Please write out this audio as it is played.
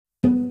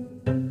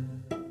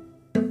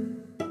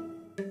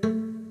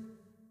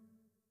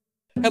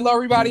Hello,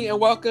 everybody, and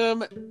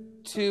welcome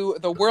to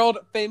the world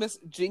famous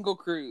Jingle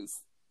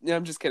Cruise. No,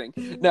 I'm just kidding.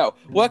 No,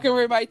 welcome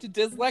everybody to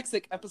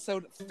Dyslexic,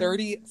 episode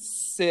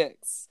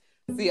 36.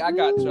 See, I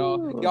got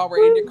y'all. Y'all were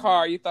in your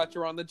car. You thought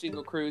you were on the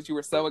Jingle Cruise. You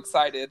were so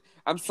excited.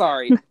 I'm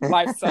sorry.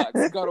 Life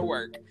sucks. Go to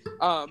work.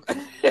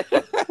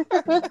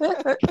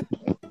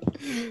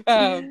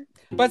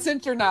 But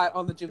since you're not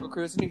on the Jingle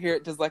Cruise and you're here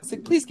at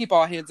Dyslexic, please keep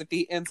all hands and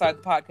feet inside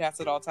the podcast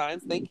at all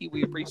times. Thank you.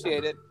 We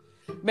appreciate it.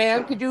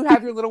 Ma'am, could you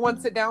have your little one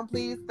sit down,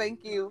 please?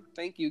 Thank you.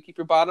 Thank you. Keep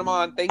your bottom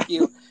on. Thank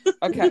you.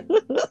 Okay.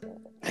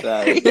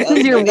 This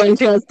is your one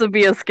chance to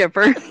be a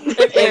skipper.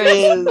 It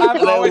is.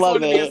 I've always wanted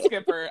to be a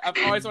skipper.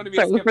 Sorry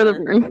for the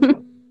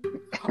burn.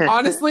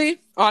 Honestly,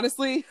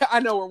 I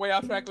know we're way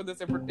off track with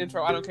this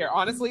intro. I don't care.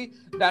 Honestly,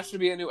 that should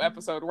be a new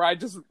episode where I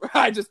just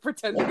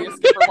pretend to be a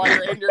skipper while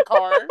you're in your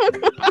car.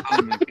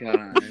 Oh my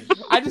god.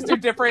 I just do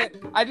different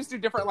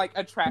like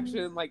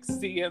attraction, like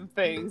seeing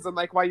things, and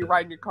like while you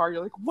ride in your car,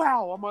 you're like,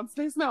 wow, I'm on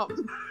Space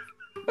Mountain.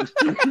 I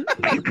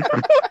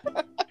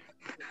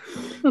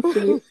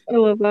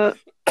love that.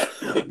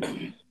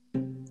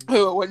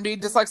 Who wouldn't be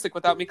dyslexic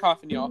without me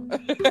coughing, y'all?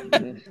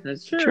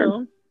 That's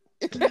true.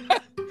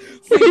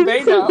 See,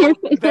 they know.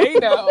 They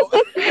know.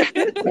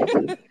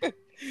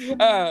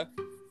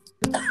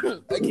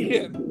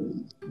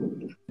 Again.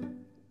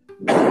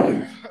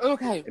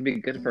 Okay. It'd be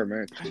good for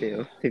merch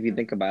too, if you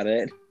think about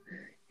it.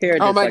 Here,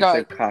 oh my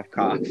god, cough.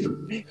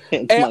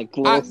 It's like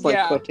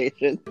little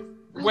quotation.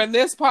 When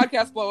this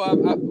podcast blows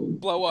up,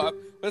 when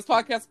this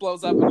podcast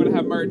blows up, we're gonna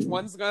have merch.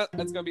 It's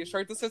gonna be a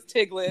shirt that says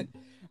Tiglet,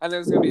 and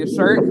there's gonna be a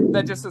shirt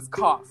that just says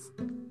cough.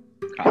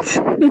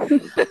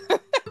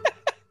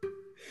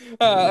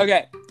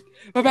 Okay,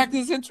 but back to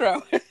this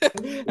intro.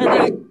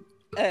 Everybody,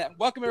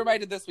 welcome everybody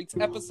to this week's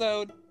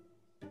episode.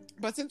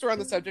 But since we're on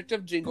the subject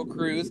of Jingle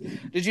Cruise,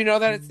 did you know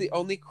that it's the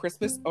only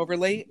Christmas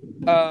overlay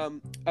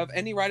of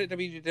any ride at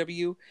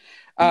WDW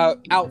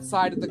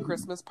outside of the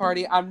Christmas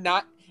party? I'm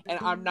not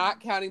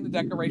counting the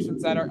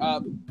decorations that are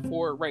up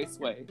for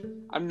Raceway.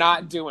 I'm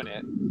not doing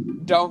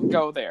it. Don't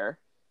go there.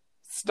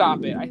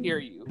 Stop it. I hear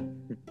you.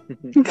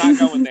 Not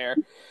going there.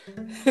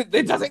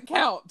 It doesn't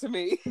count to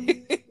me.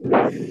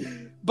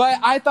 But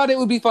I thought it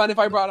would be fun if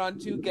I brought on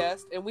two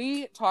guests and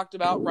we talked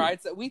about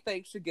rides that we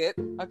think should get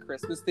a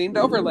Christmas themed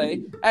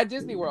overlay at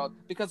Disney World,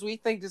 because we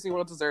think Disney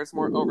World deserves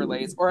more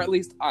overlays, or at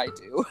least I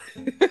do.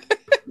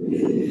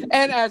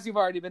 And as you've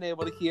already been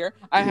able to hear,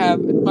 I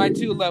have my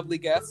two lovely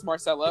guests,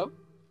 Marcelo.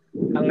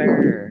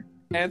 Hello.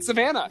 And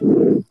Savannah.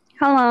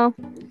 Hello.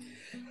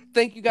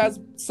 Thank you guys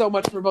so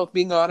much for both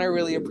being on. I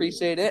really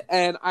appreciate it.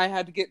 And I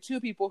had to get two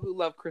people who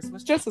love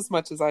Christmas just as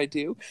much as I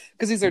do,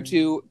 because these are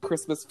two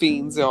Christmas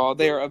fiends, y'all.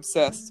 They are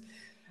obsessed.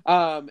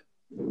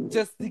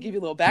 Just to give you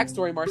a little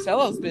backstory,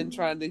 Marcelo's been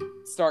trying to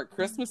start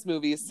Christmas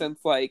movies since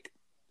like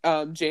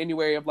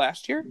January of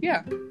last year.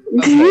 Yeah.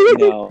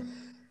 No.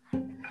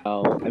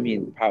 Oh, I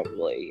mean,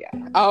 probably, yeah.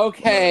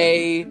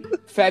 Okay.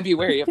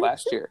 February of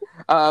last year.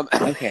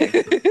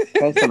 Okay.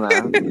 Close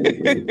enough.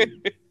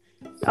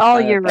 Oh,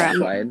 you're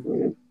right.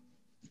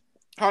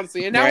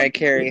 Honestly, and now Mariah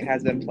Carey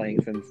has been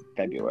playing since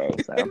February,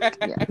 so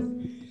yeah.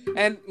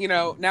 And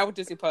now with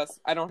Disney Plus,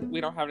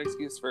 we don't have an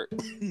excuse for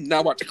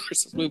not watching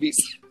Christmas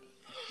movies.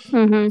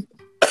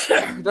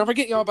 Mm-hmm. Don't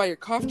forget, y'all, buy your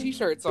cough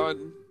t-shirts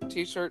on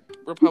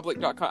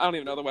tshirtrepublic.com. I don't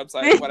even know the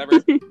website. Whatever.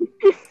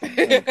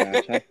 Oh,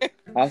 gosh.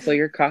 Also,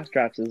 your cough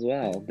drops as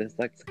well.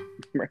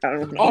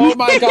 Oh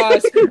my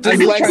gosh,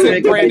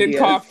 dyslexic branded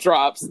cough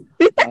drops.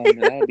 Oh,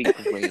 that would be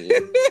great.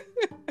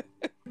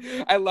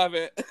 I love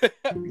it.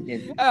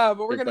 But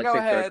we're gonna go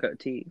ahead.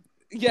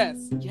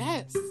 Yes.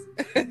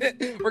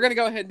 We're gonna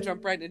go ahead and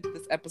jump right into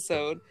this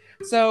episode.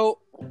 So,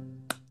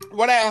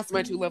 what I asked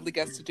my two lovely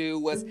guests to do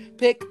was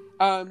pick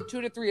 2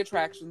 to 3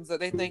 attractions that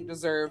they think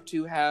deserve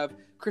to have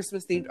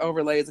Christmas themed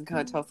overlays and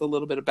kind of tell us a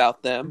little bit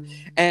about them.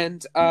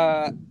 And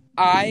I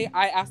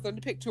asked them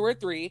to pick 2 or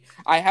 3.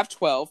 I have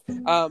 12.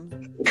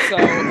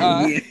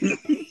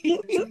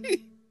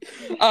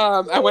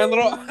 I went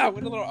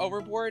a little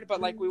overboard,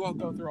 but like we won't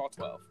go through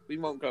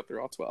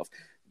all 12.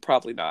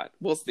 Probably not.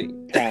 We'll see.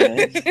 No.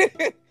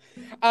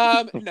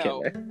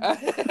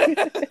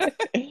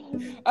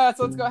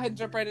 So let's go ahead and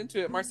jump right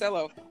into it.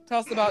 Marcelo, tell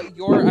us about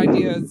your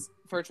ideas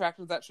for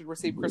attractions that should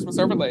receive Christmas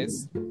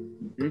overlays.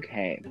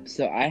 Okay,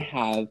 so I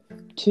have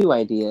 2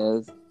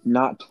 ideas,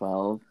 not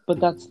 12, but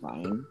that's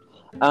fine.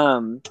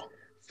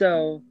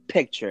 So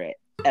picture it,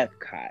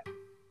 Epcot.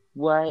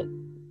 What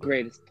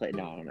greatest place?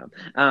 No, I don't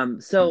know.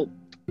 So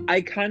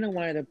I kind of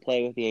wanted to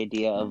play with the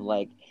idea of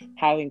like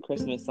having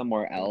Christmas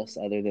somewhere else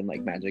other than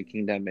like Magic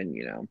Kingdom and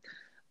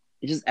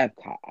just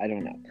Epcot. I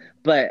don't know,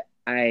 but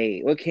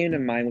what came to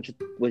mind,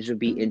 which would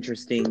be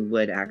interesting,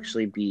 would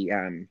actually be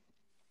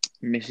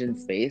Mission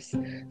Space.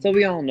 So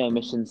we all know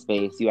Mission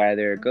Space. You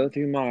either go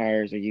through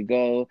Mars or you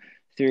go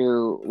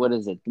through, what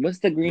is it? What's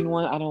the green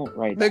one? I don't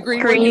write the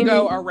green one. You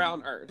go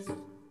around Earth.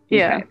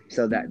 Yeah. Okay,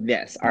 so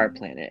yes, our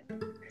planet.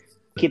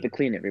 Keep it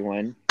clean,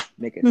 everyone.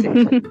 Make it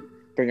safe.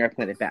 bring our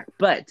planet back.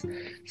 But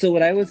so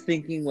what I was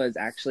thinking was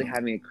actually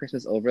having a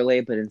Christmas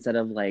overlay, but instead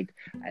of like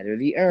either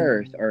the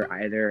Earth or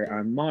either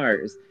on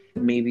Mars,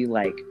 maybe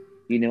like,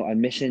 you know, a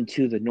mission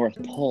to the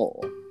North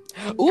Pole.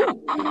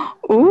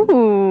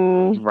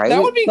 Ooh. Right?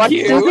 That would be Watch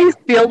cute. Disney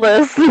steal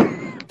this.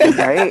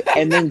 Right?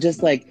 And then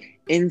just like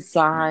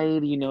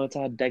inside, you know, it's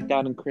all decked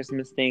out in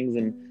Christmas things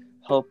and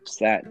hopes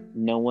that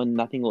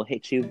nothing will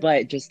hit you,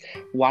 but just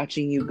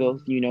watching you go,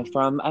 you know,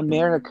 from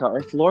America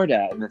or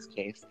Florida in this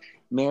case,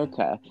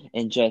 America,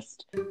 and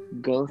just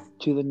go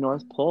to the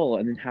North Pole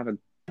and then have a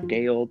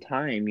gay old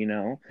time, you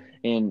know,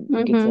 and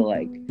get to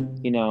like,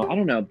 you know, I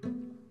don't know.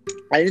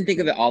 I didn't think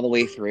of it all the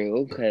way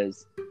through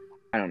because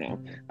I don't know.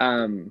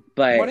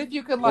 But what if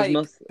you could like?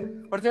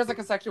 What if there's like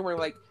a section where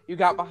like you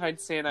got behind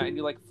Santa and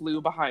you like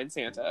flew behind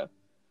Santa?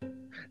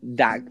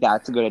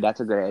 That's a good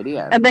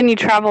idea. And then you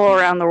travel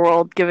around the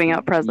world giving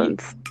out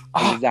presents.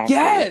 Exactly.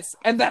 Yes,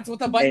 and that's what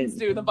the buttons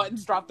do. The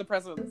buttons drop the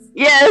presents.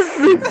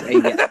 Yes.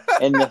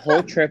 And the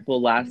whole trip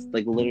will last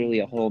like literally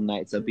a whole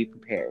night, so be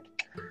prepared.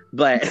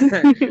 But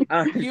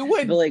you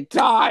would but, like,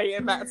 die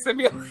in that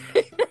simulator.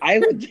 I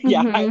would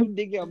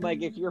think, I'm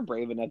like, if you're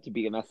brave enough to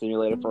be in that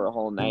simulator for a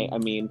whole night, I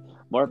mean,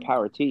 more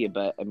power to you.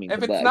 But I mean,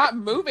 if it's not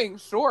moving,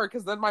 sure,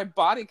 because then my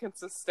body can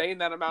sustain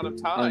that amount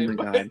of time. Oh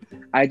my god!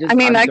 I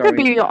could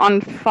be on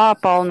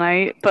FOP all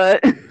night,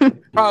 but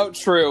oh,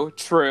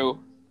 true.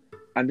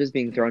 I'm just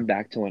being thrown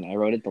back to when I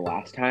wrote it the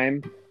last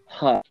time.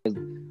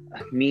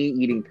 Me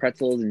eating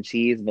pretzels and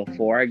cheese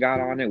before I got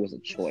on it was a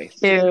choice.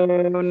 Ew,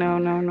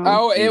 no.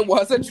 Oh, it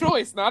was a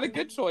choice. Not a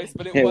good choice,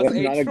 but it was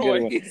not a a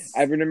good one. choice.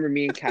 I remember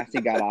me and Cassie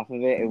got off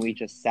of it and we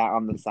just sat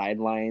on the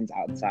sidelines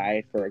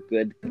outside for a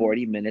good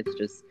 40 minutes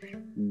just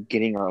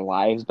getting our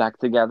lives back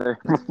together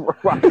before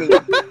walking.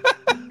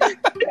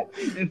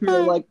 And we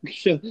were like,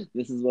 sure,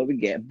 this is what we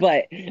get.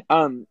 But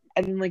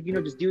and then, like, you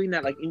know, just doing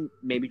that, like,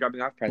 maybe dropping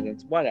off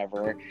presents,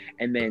 whatever.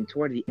 And then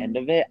toward the end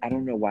of it, I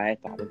don't know why I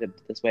thought of it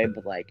this way,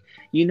 but, like,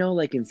 you know,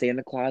 like in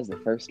Santa Claus, the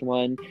first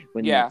one,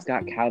 when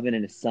Scott Calvin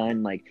and his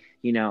son, like,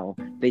 you know,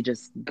 they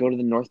just go to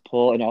the North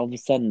Pole and all of a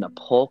sudden a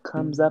pole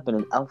comes up and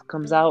an elf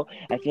comes out.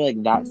 I feel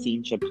like that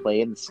scene should play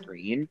in the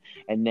screen.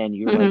 And then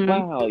you're like,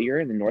 wow, you're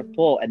in the North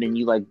Pole. And then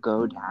you, like,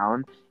 go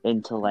down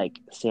into, like,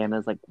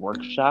 Santa's, like,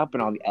 workshop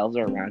and all the elves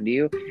are around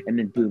you. And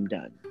then boom,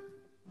 done.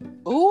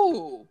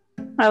 Ooh.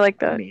 I like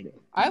that.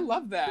 I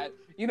love that.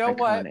 You know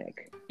what?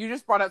 You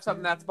just brought up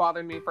something that's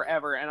bothered me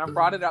forever, and I've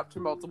brought it up to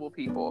multiple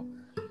people.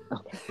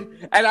 Okay.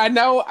 And I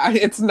know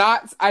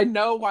I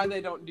know why they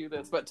don't do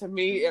this, but to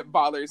me, it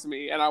bothers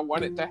me, and I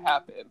want it to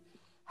happen.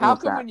 How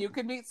come when you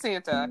can meet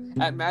Santa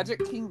at Magic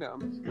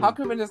Kingdom, how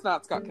come it is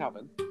not Scott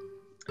Calvin?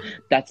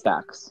 That's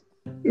facts.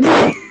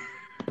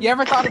 You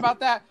ever thought about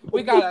that?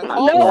 We got a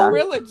whole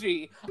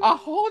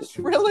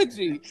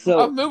trilogy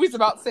of movies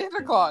about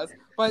Santa Claus,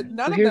 but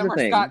none of them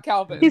are Scott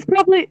Calvin. He's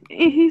probably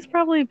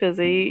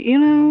busy, you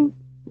know.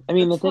 I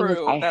mean, the thing is,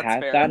 I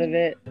have thought of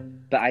it,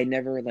 but I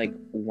never like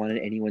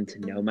wanted anyone to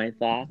know my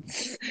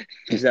thoughts.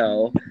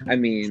 So, I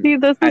mean, see,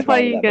 this is why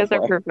you guys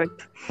are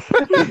perfect.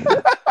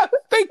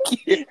 Thank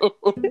you.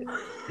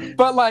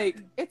 But like,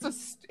 it's a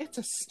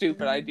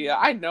stupid idea.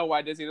 I know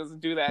why Disney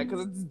doesn't do that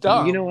because it's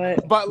dumb. You know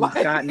what? But like,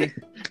 Scott,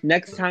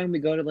 next time we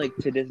go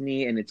to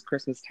Disney and it's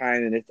Christmas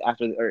time and it's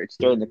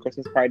during the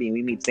Christmas party and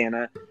we meet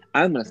Santa,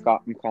 I'm gonna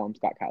call him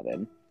Scott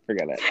Calvin.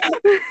 Forget it.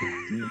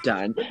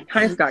 Done.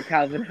 Hi, Scott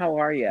Calvin. How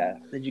are you?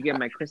 Did you get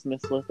my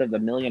Christmas list of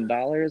 $1 million?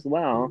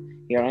 Well,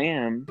 here I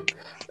am.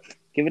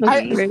 Give it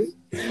to me.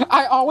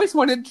 I always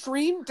wanted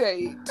Dream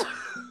Date.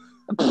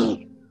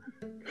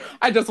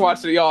 I just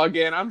watched it, y'all,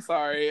 again. I'm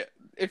sorry.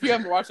 If you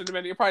haven't watched it in a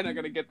minute, you're probably not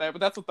going to get that, but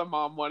that's what the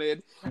mom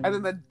wanted.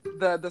 And then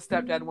the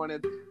stepdad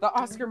wanted the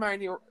Oscar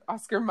Mayer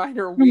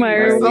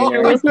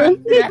whistle.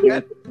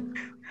 Yeah.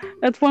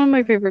 That's one of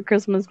my favorite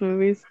Christmas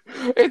movies.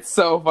 It's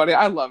so funny.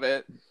 I love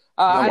it.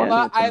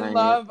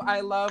 I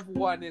love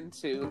 1 and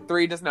 2.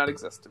 3 does not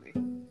exist to me.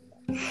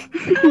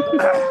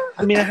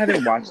 I mean, I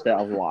haven't watched it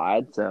a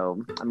lot,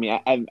 so I mean,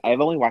 I've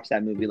only watched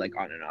that movie like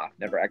on and off,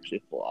 never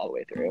actually full all the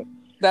way through.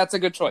 That's a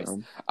good choice.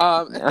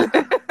 What's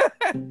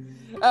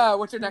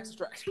your next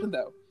attraction,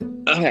 though?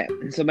 Okay,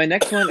 so my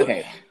next one.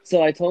 Okay,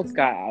 so I told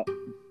Scott.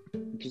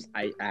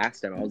 I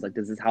asked him. I was like,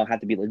 "Does this how have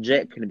to be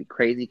legit? Can it be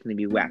crazy? Can it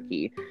be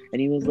wacky?"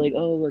 And he was like,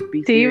 "Oh, look,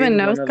 BC." Do you even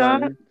know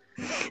Scott?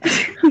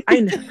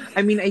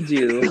 I mean, I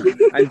do.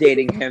 I'm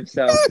dating him,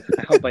 so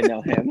I hope I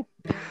know him.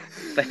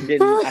 But I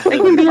didn't.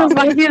 You can be as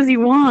wacky as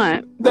you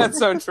want. That's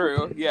so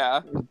true.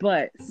 Yeah.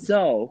 But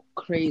so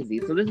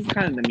crazy. So this is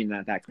kind of, I mean,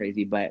 not that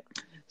crazy, but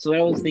so what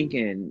I was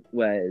thinking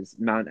was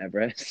Mount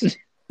Everest.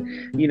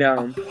 You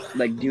know,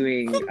 like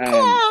doing.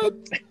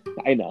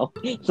 I know.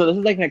 So this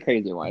is like a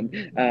crazy one.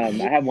 I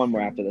have one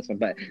more after this one,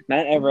 but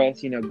Mount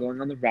Everest, you know, going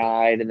on the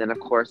ride, and then of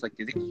course like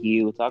through the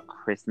queue, it's all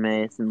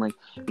Christmas and like,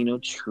 you know,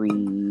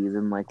 trees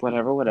and like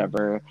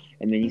whatever,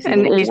 and then you see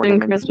Asian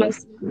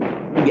Christmas.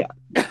 Yeah,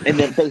 and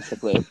then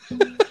basically,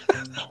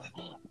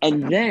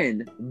 and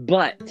then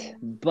but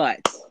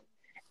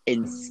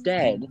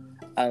instead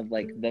of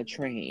like the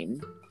train,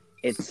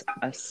 it's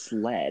a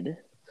sled.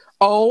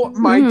 Oh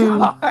my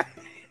god.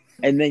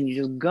 And then you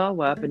just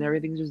go up and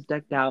everything's just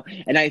decked out.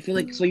 And I feel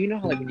like, so you know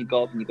how like when you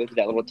go up and you go through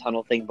that little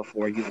tunnel thing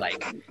before you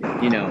like,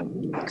 you know,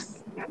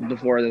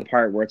 before the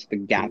part where it's the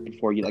gap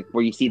before you like,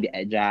 where you see the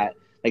edge at,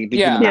 like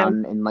between the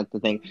mountain and like the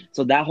thing.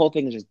 So that whole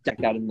thing is just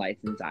decked out in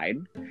lights inside.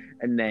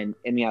 And then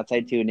in the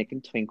outside too, and it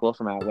can twinkle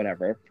from out,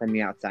 whatever, from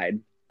the outside.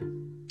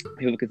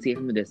 People can see it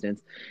from the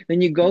distance.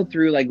 Then you go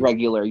through like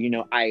regular, you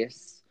know,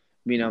 ice,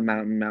 you know,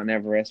 Mount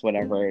Everest,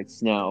 whatever, it's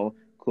snow.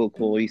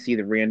 Cool. You see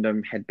the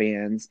random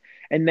headbands.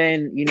 And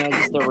then, you know,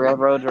 just the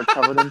railroads are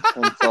covered in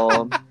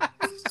tinsel.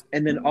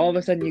 And then all of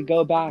a sudden you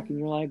go back and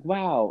you're like,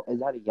 wow, is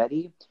that a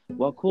Yeti?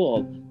 Well,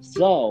 cool.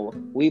 So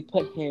we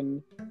put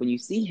him, when you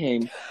see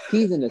him,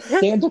 he's in a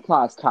Santa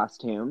Claus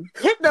costume.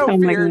 No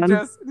fear.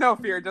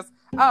 Just,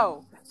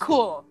 oh,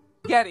 cool.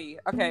 Yeti.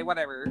 Okay,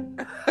 whatever.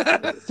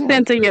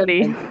 Santa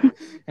Yeti.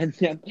 And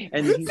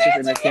he's just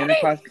in a Santa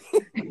Claus.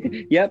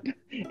 Yep.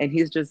 And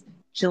he's just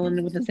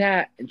chilling with his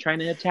hat and trying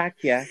to attack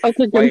you.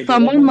 Okay, can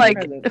someone like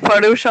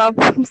Photoshop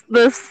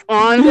this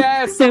on?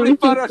 Yes, somebody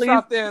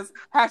Photoshop this.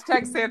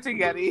 Hashtag Santa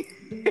Yeti.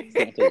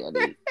 Santa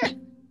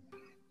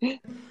Yeti. And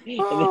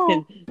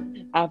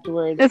then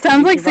afterwards, it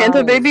sounds like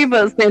Santa Baby,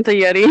 but Santa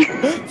Yeti.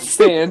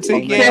 Santa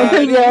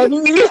Yeti.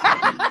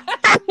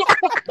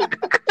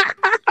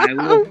 I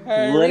will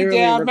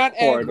literally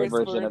record a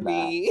version of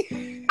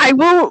that. I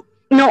will.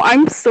 No,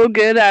 I'm so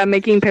good at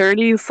making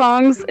parody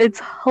songs.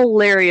 It's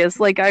hilarious.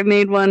 Like I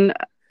made one.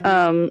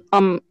 I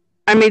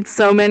made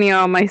so many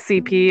on my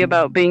CP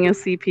about being a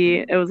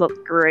CP. It was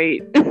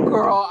great.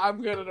 Girl,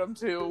 I'm good at them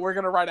too. We're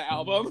gonna write an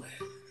album.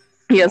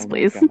 Yes,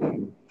 please.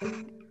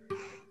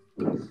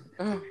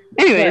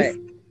 Anyways,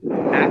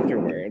 but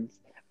afterwards,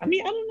 I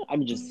mean, I don't know.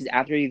 I'm just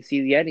after you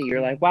see the Yeti,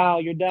 you're like, wow,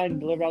 you're done. You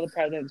delivered all the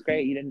presents.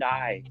 Great, you didn't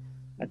die.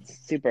 That's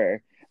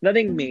super.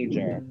 Nothing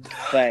major,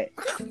 but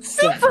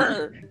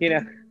super.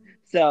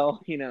 So,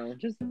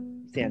 just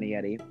Santa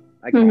Yeti.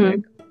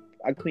 Iconic.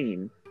 A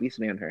queen. We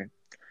stand her.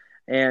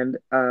 And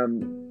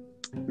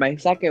my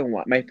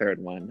third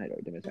one, I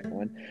don't do my second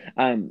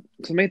one.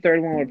 So my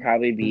third one would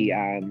probably be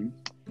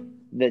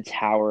the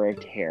Tower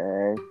of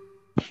Terror.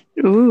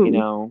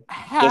 Ooh.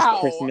 How? Just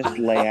Christmas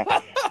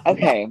layout.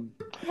 Okay.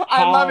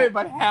 I love it,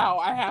 but how?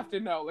 I have to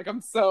know. I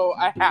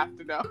have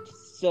to know.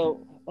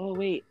 So,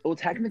 well,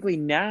 technically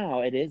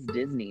now it is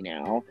Disney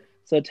now.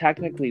 So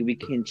technically we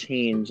can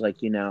change,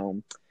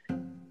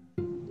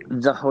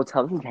 the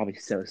hotel. This is probably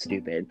so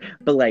stupid,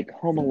 but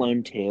Home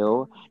Alone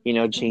 2,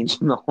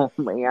 changing the whole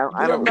layout.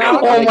 I don't know.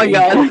 Oh my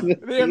god.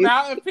 The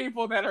amount of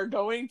people that are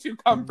going to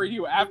come for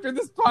you after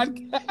this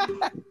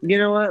podcast. You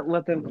know what?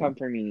 Let them come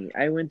for me.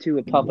 I went to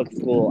a public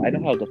school. I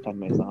know how to defend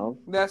myself.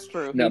 That's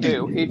true. No.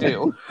 He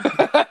do.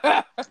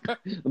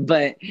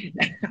 But,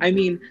 I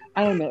mean,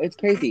 I don't know. It's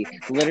crazy.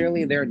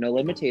 Literally, there are no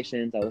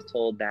limitations. I was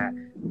told that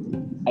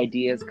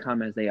ideas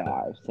come as they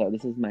are. So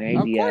this is my idea.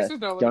 Of course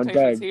there's no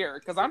limitations here,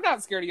 because I'm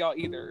not scared of y'all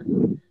either.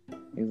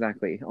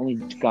 Exactly. Only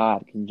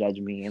God can judge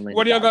me. And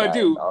what are y'all gonna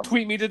do?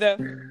 Tweet me to death?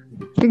 What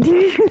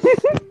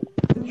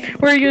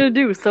are you gonna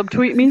do?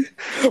 Subtweet me?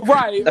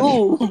 Right.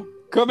 Ooh.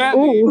 Come at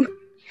me.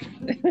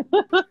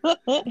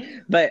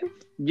 But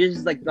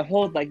just the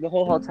whole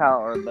hotel,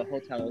 or the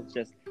hotel is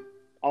just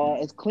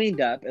it's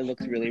cleaned up. It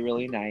looks really,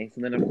 really nice.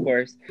 And then of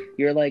course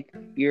you're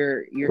Kevin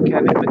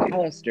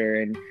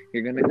McAllister, and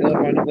you're gonna go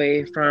run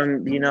away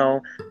from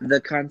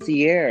the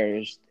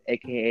concierge,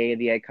 aka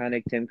the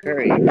iconic Tim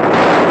Curry,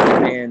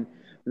 and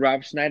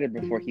Rob Schneider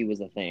before he was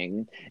a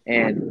thing,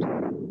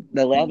 and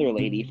the leather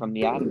lady from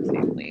the Addams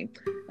Family,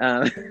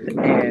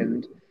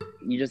 and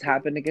you just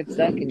happen to get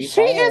stuck. And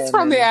she is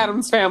from the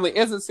Addams Family,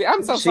 isn't she?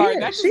 I'm so sorry.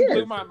 That just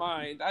blew my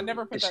mind. I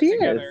never put that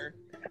together.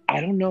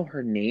 I don't know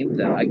her name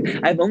though.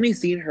 I've only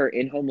seen her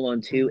in Home Alone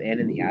 2 and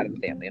in the Addams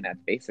Family, and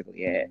that's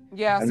basically it.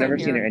 Yeah, I've never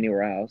seen her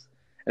anywhere else.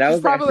 And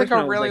she's probably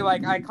a really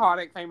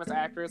iconic, famous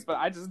actress, but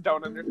I just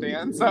don't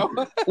understand. So,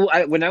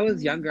 well, when I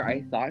was younger,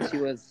 I thought she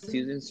was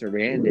Susan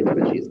Sarandon,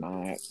 but she's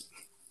not.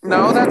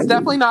 No, that's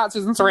definitely not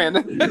Susan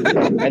Sarandon.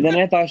 And then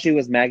I thought she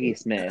was Maggie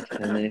Smith,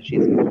 and then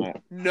she's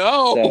not.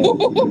 No,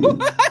 so,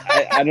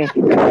 I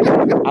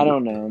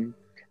don't know.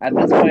 At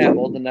this point, I'm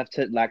old enough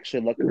to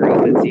actually look her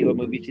up and see what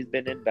movie she's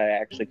been in, but I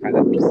actually kind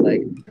of just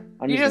you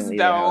just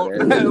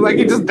don't.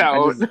 You just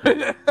don't.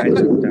 I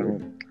just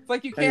don't.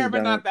 It's you care,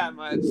 but not that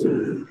much.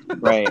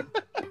 Right.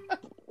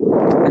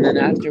 And then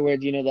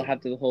afterwards, they'll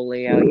have the whole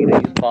layout. You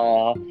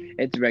fall.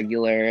 It's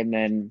regular, and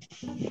then,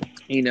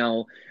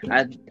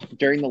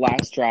 during the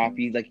last drop,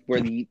 you where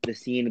the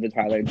scene of the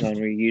Twilight Zone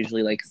where you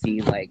usually see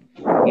the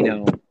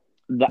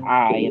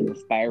eye and the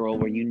spiral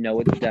where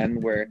it's done.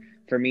 Where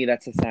for me,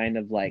 that's a sign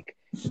of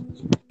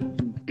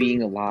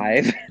being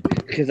alive,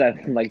 because I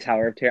like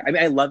Tower of Terror. I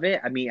mean, I love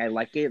it. I mean, I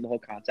like it, the whole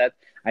concept.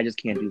 I just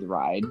can't do the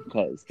ride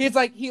because he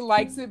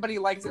likes it, but he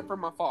likes it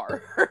from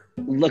afar.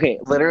 Okay,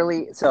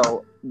 literally.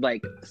 So,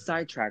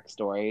 sidetrack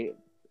story.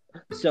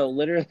 So,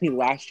 literally,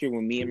 last year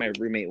when me and my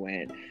roommate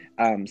went,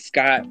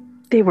 Scott.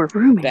 They were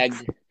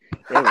roommates.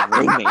 They were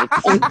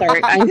roommates. I'm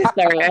sorry. I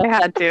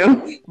had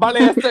to.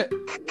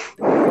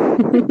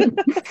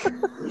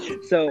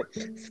 So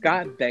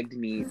Scott begged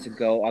me to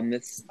go on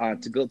this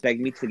beg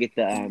me to get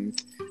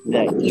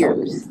the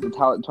ears, the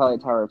Twilight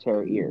Tower of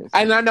Terror ears.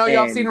 And I know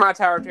y'all And- seen my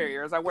Tower of Terror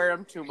ears. I wear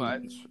them too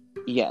much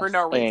Yes, for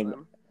no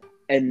reason.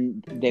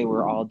 and they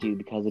were all due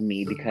because of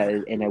me.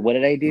 What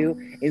did I do?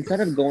 Instead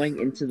of going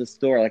into the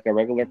store like a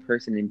regular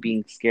person and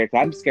being scared, 'cause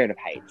I'm scared of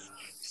heights.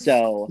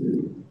 So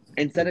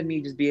instead of me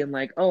just being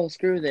like, oh,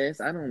 screw this,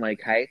 I don't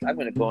like heights, I'm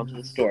going to go into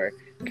the store.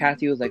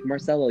 Kathy was like,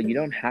 Marcelo, you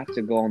don't have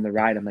to go on the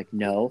ride. I'm like,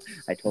 no.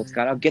 I told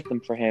Scott I'll get them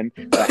for him.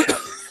 But I have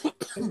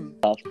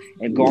to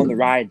and go on the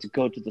ride to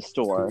go to the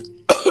store.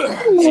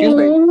 Excuse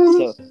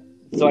me.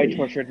 So I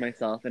tortured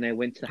myself and I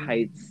went to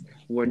heights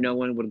where no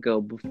one would go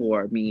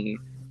before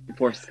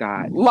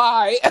Scott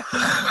Lie.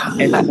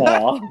 and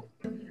fall.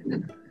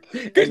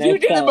 Because And you I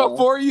did it fell.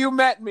 before you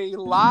met me.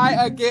 Lie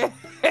again.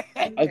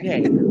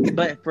 Okay,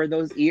 but for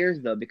those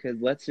ears though, because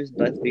let's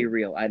be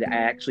real. I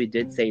actually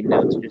did say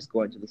no to just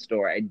going to the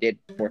store. I did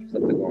force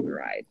them to go on the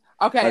ride.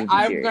 Okay,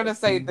 I'm serious. gonna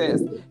say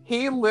this.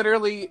 He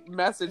literally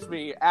messaged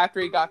me after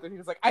he got them. He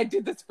was like, "I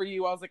did this for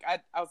you." I was like,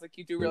 "I was like,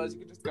 you do realize you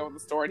can just go in the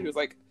store?" And he was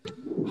like,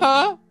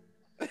 "Huh?"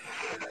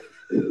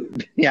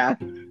 Yeah.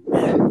 He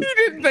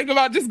didn't think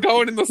about just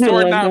going in the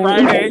store and not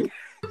riding.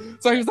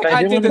 So he was like, But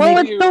 "I did this Well,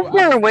 for it's you." so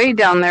far away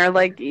down there.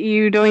 Like,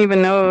 you don't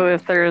even know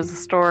if there's a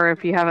store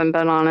if you haven't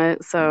been on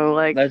it. So,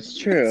 like, That's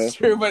true. It's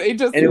true, but it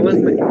just And it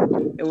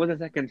was a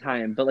second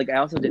time. But like I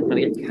also didn't want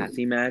to get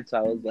Cassie mad, so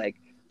I was like,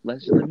 let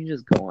me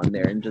just go on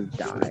there and just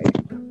die.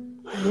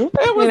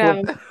 it was you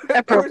know,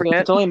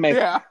 appropriate. It's only my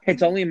Yeah.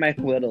 it's only my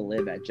will to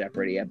live at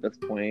Jeopardy at this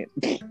point.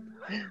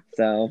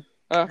 So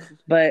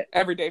but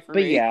Every day for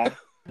but me. yeah.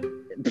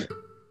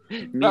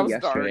 That was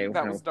yesterday dark.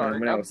 That was dark.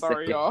 when I I'm was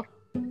sorry, sick. y'all.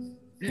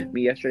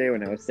 Me yesterday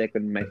when I was sick,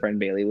 when my friend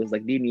Bailey was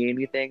like, "Do you need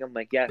anything?" I'm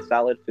like, "Yeah,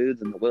 solid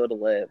foods and the will to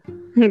live."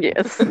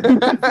 Yes.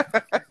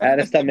 I had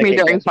a stomach Me ache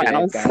during yesterday,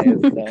 finals. guys.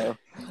 So.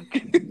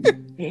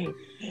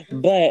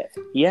 But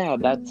yeah,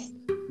 that's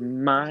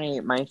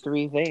my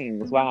three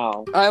things.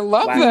 Wow, I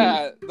love Wow.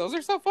 that. Those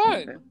are so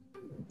fun.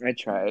 I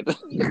tried.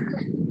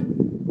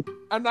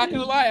 I'm not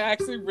gonna lie, I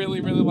actually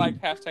really, really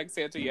liked hashtag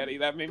Santa Yeti.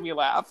 That made me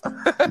laugh.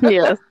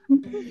 Yes.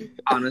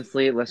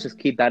 Honestly, let's just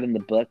keep that in the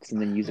books and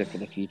then use it for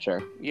the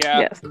future. Yeah.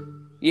 Yes.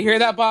 You hear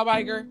that, Bob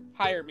Iger?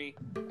 Hire me.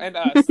 And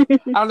us. I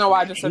don't know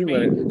why I just said me.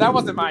 Taylor. That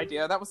wasn't my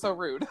idea. That was so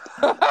rude.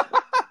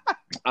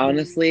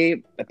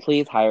 Honestly,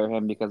 please hire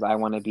him because I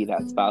want to be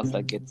that spouse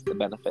that gets the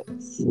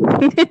benefits.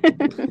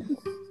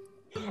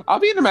 I'll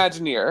be an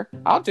Imagineer.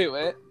 I'll do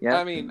it. Yeah.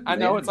 I mean, I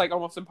know Yeah. it's like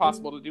almost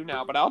impossible to do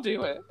now, but I'll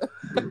do it.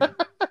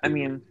 I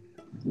mean,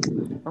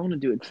 I want to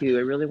do it too.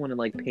 I really want to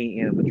like paint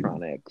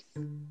animatronics.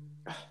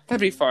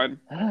 That'd be fun.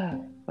 I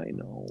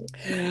know.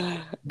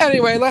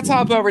 Anyway, let's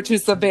hop over to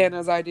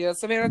Savannah's idea.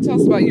 Savannah, tell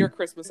us about your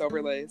Christmas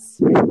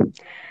overlays.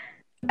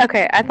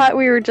 Okay, I thought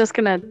we were just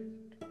gonna.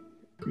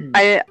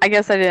 I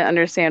guess I didn't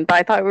understand, but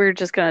I thought we were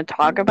just gonna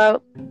talk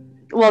about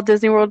Walt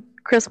Disney World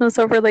Christmas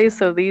overlays.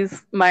 So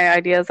my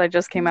ideas, I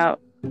just came up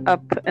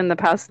in the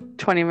past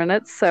 20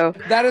 minutes. So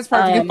That is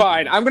perfectly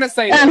fine. I'm gonna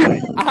say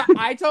this.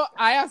 I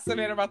asked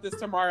Savannah about this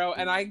tomorrow,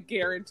 and I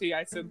guarantee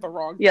I sent the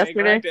wrong thing. Or I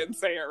Yesterday? didn't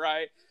say it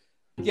right.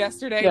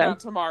 Yesterday, Yeah. not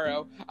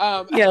tomorrow.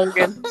 yeah, we're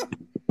good.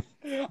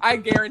 I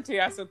guarantee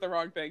I sent the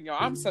wrong thing. Yo,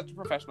 I'm such a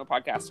professional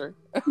podcaster.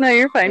 No,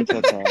 you're fine. It's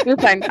okay. You're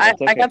fine. I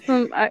It's okay. got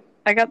some.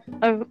 I got.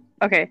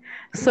 Okay,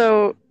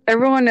 so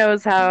everyone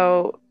knows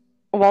how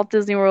Walt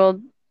Disney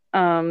World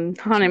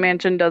Haunted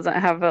Mansion doesn't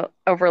have an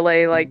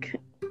overlay like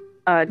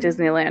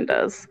Disneyland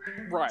does.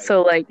 Right.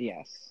 So like,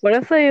 Yes. what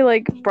if they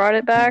like brought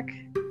it back?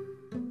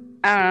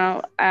 I don't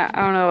know.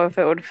 I don't know if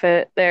it would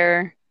fit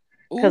there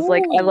because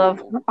like I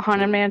love Ooh.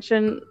 Haunted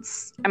Mansion.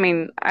 I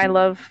mean, I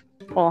love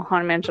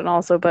Haunted Mansion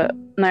also, but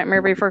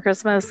Nightmare Before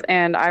Christmas,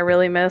 and I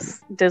really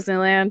miss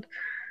Disneyland.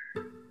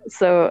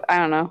 So I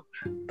don't know,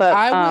 but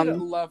I would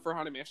love for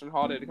Haunted Mansion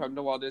Holiday to come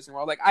to Walt Disney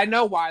World. Like, I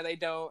know why they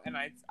don't, and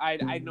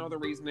I know the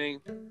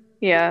reasoning,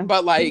 yeah,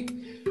 but like,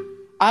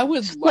 I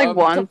would Just, love like,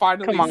 one. to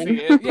finally Come on. see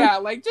it. Yeah,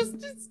 like just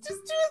do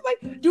it.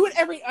 Like, do it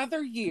every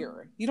other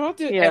year. You don't have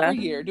to do it Yeah. every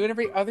year. Do it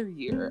every other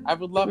year. I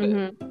would love it.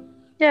 Mhm.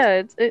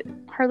 Yeah, it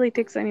hardly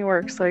takes any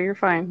work, so you're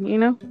fine. You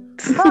know,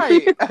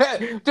 Right?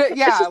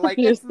 Yeah, like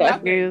it's Just that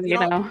nothing. you You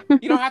know.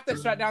 you don't have to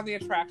shut down the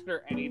attraction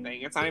or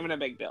anything. It's not even a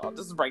big deal.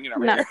 Just bring it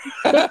over No.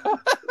 here.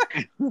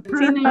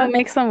 You know,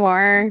 make some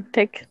more.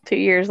 Take 2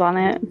 years on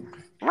it,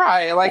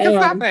 Right? Like it's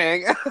Um,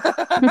 nothing.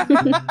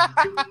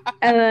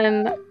 and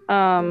then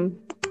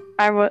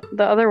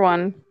the other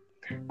one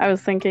I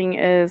was thinking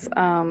is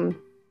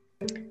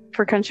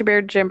for Country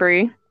Bear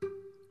Jamboree.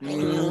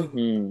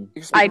 Mhm.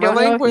 You speak I my don't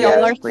know if language.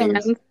 y'all are Please.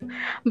 fans,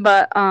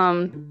 but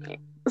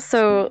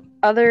so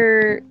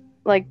other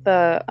like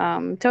the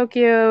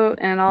Tokyo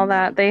and all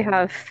that, they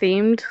have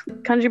themed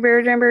Country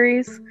Bear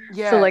Jamborees.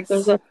 Yes. So like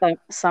there's a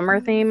summer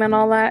theme and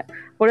all that.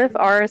 What if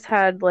ours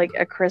had like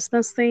a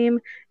Christmas theme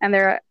and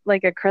they're at,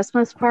 like a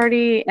Christmas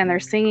party and they're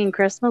singing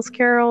Christmas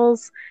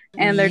carols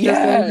and they're just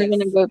Yes. having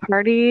a good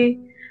party,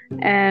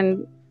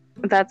 and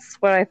that's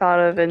what I thought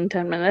of in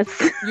 10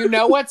 minutes. You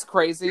know what's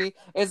crazy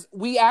is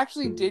we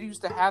actually did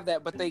used to have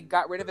that, but they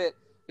got rid of it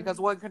because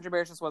one, Country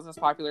Bears just wasn't as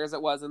popular as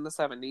it was in the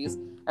 70s,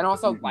 and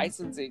also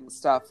licensing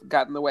stuff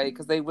got in the way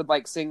because they would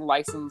like sing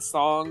licensed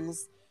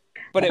songs,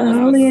 but it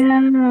was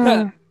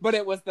yeah. but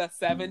it was the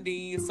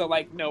 70s, so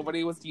like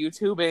nobody was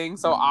YouTubing,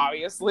 so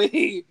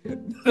obviously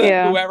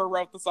whoever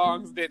wrote the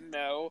songs didn't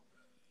know.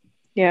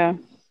 Yeah.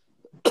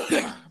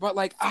 But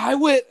like I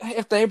would,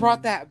 if they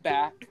brought that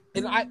back,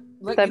 and I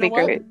like, that'd be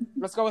great.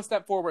 Let's go a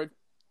step forward.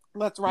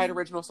 Let's write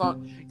original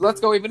song.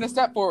 Let's go even a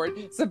step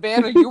forward.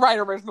 Savannah, you write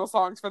original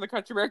songs for the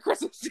Country Bear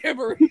Christmas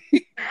Jamboree.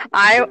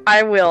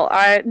 I will.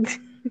 I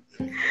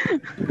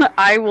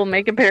will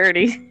make a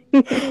parody.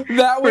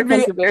 That would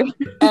be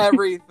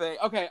everything.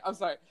 Okay, I'm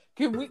sorry.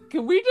 Can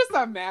we just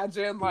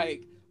imagine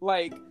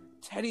like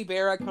Teddy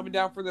Bear coming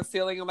down from the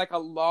ceiling in like a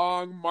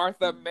long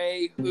Martha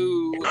May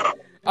Who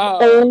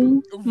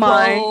oh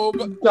my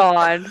robe.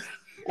 God.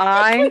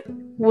 I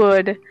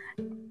would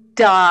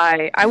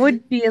die. I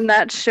would be in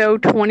that show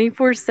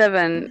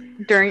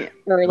 24/7 during,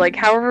 or like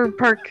however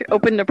park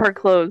open to park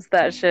closed,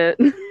 that shit.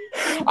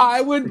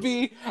 I would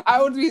be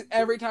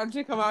every time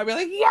she come out, I'd be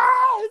like,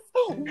 yes,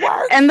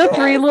 work and the this!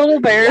 3 little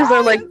bears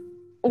are like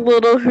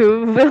little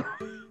Whoville.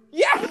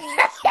 Yes.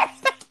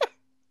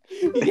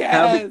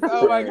 Yes.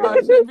 Oh my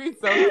gosh, it'd be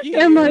so cute.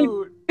 And like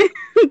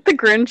the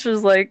Grinch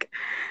is like,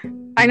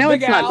 I know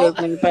Big it's Al. not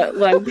Disney, but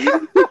like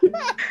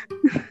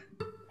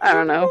I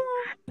don't know.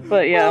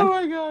 But yeah. Oh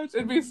my gosh,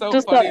 it'd be so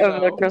just funny. Just thought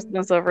of the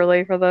Christmas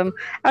overlay for them.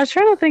 I was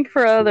trying to think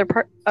for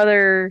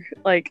other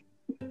like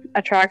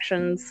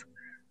attractions,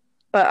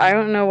 but I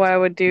don't know what I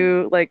would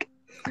do. Like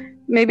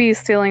maybe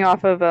stealing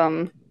off of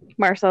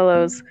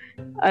Marcelo's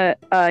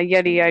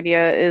Yeti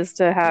idea is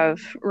to have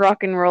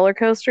Rock and Roller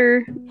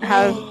Coaster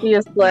be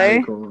a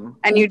sleigh, Cool.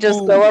 and you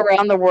just go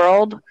around the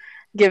world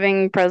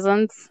giving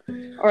presents,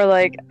 or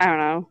like I don't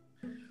know.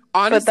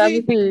 Honestly, but that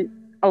would be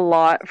a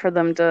lot for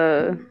them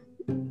to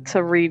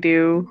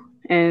redo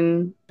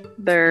in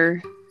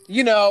their.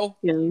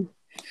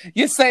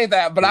 You say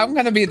that, but I'm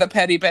gonna be the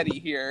petty Betty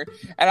here,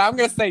 and I'm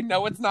gonna say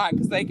no, it's not,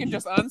 because they can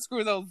just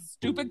unscrew those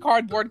stupid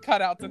cardboard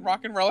cutouts in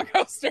Rock and Roller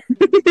Coaster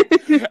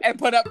and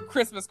put up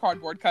Christmas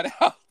cardboard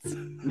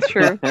cutouts.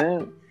 Sure.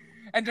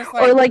 And just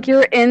like, or like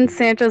you're in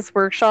Santa's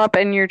workshop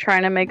and you're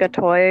trying to make a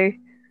toy,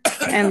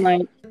 and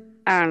like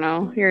I don't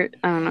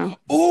know.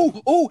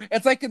 Oh,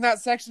 it's like in that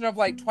section of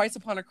like Twice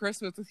Upon a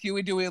Christmas with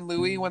Huey, Dewey, and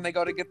Louie when they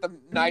go to get the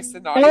nice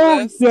and naughty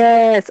list.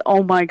 Yes.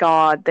 Oh my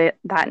God,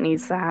 that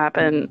needs to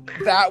happen.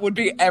 That would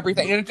be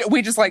everything. And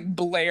we just like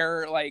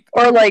blare like,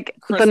 or like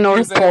Christmas the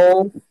North music.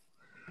 Pole,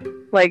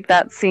 like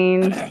that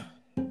scene.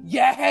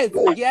 Yes.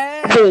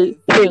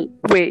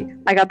 Wait.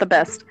 I got the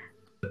best.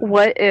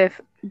 What if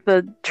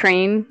the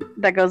train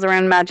that goes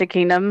around Magic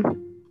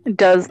Kingdom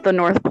does the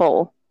North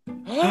Pole?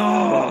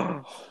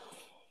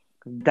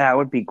 That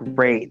would be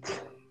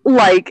great.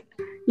 Like,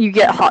 you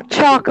get hot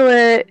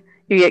chocolate,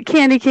 you get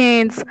candy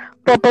canes,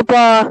 blah, blah,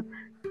 blah.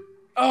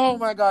 Oh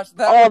my gosh.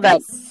 All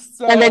that.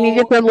 So and then you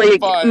get to, like,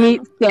 fun.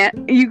 meet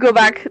Santa. You go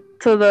back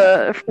to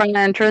the front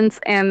entrance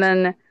and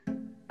then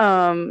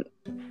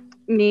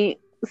meet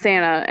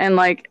Santa. And,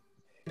 like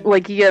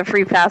you get a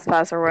free fast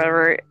pass or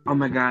whatever. Oh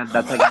my God,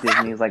 that's like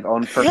Disney's like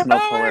own personal Oh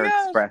my Polar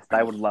gosh. Express.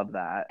 I would love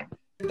that.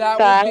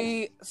 That would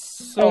be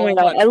so oh my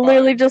God. much I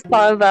literally fun. just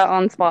thought of that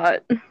on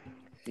spot.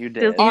 You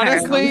did. Disney.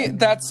 Honestly,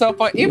 that's so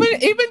fun. Even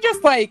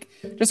just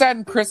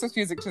adding Christmas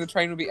music to the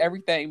train would be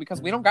everything, because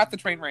we don't got the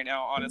train right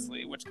now,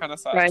 honestly, which kind of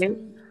sucks. Right?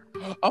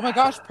 Oh my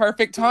gosh,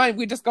 perfect time.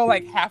 We just go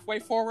like halfway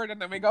forward and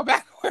then we go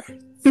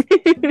backwards.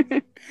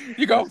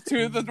 You go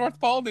to the North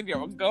Pole, then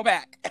you go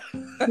back.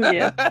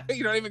 Yeah.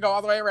 You don't even go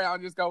all the way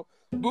around. You just go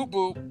boop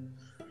boop.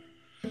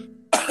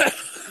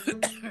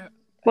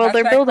 Well,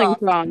 they're Hashtag building cough.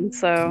 Tron,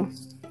 so.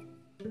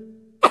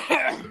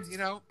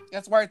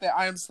 It's worth it.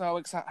 I am so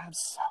excited. I'm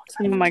so Oh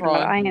excited. my for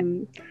God,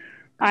 Tron.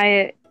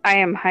 I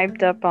am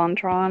hyped up on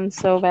Tron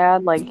so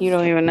bad, like you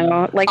don't even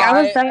know. Like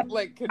I was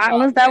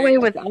that way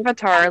with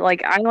Avatar.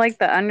 Like I like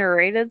the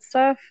underrated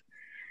stuff,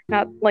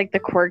 not like the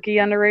quirky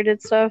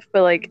underrated stuff,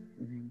 but like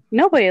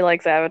nobody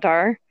likes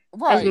Avatar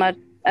as much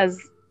as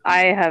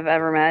I have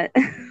ever met.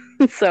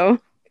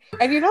 So,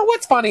 and you know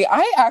what's funny?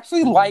 I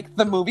actually like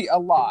the movie a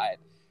lot.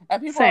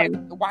 And people are Same.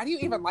 like, why do you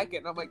even like it?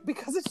 And I'm like,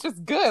 because it's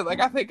just good.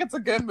 Like, I think it's a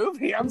good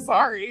movie. I'm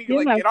sorry.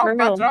 Yeah, Like, get off for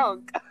my real.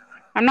 junk.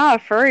 I'm not a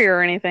furry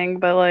or anything,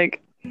 but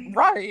like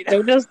Right.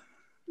 they're just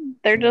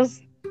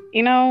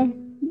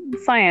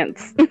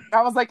science.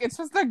 I was like, it's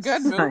just a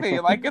good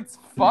movie. Like, it's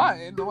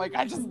fun. Like,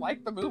 I just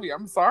like the movie.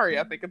 I'm sorry.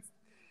 I think it's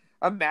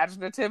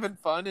imaginative and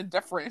fun and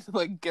different.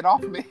 Like, get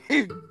off me.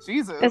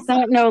 Jesus. It's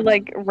not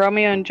like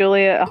Romeo and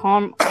Juliet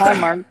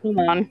Hallmark. Come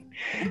on.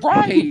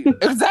 Right.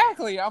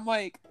 Exactly. I'm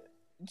like,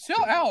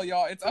 chill out,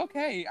 y'all. It's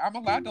okay. I'm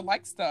allowed to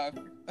like stuff.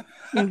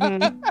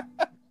 Mhm.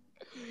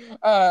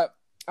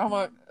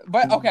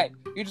 But okay,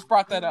 you just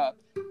brought that up,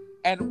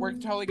 and we're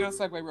totally gonna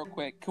segue real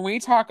quick. Can we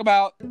talk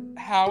about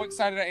how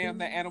excited I am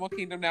that Animal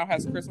Kingdom now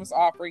has Christmas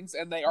offerings,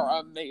 and they are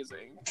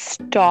amazing?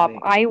 Stop.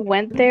 I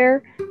went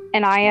there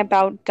and I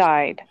about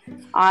died.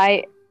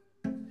 I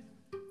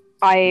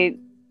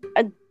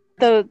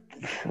the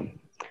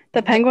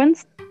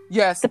penguins.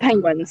 Yes, The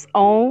penguins.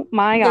 Oh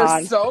my they're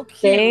god. so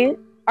cute. They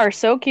are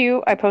so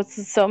cute. I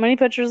posted so many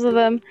pictures of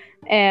them,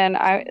 and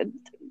I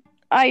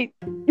I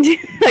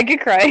could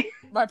cry.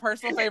 My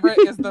personal favorite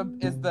is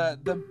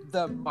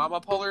the mama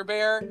polar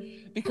bear,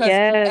 because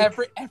Yes.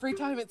 every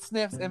time it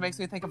sniffs, it makes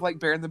me think of like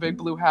Bear in the Big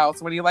Blue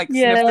House when he like sniffs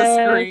Yes.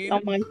 the screen.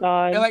 Oh my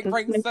god. It like That's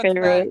brings my such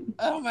favorite.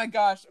 that. Oh my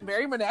gosh,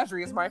 Merry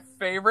Menagerie is my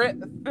favorite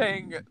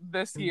thing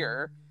this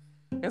year.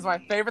 Is my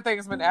favorite thing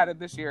has been added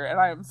this year, and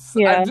I'm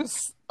Yeah.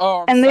 just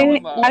I'm And so they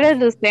in love.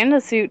 added a Santa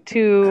suit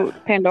to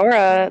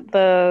Pandora,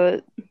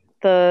 the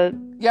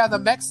Yeah, the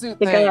mech suit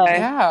the thing.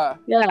 guy.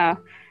 Yeah.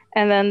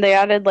 And then they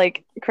added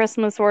like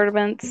Christmas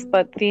ornaments,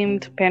 but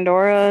themed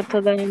Pandora to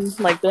them,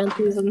 like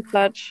benches and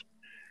such.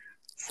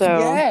 So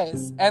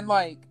Yes, and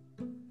like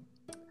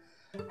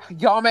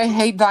y'all may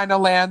hate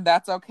Dinoland,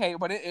 that's okay,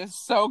 but it is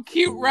so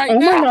cute right oh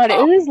now. my god,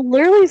 it is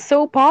literally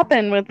so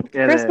poppin' with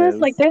Christmas.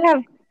 is. Like they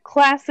have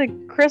classic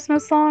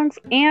Christmas songs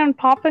and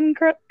poppin'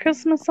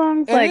 Christmas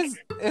songs.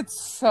 It's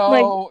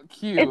so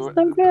cute. It's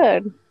so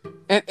good.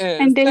 It is.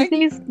 And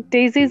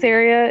Daisy's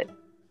area,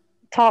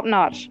 top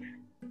notch.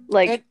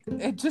 Like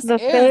It just the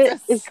is. fit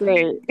is It's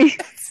great.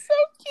 so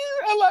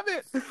cute. I love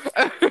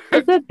it.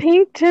 It's a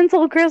pink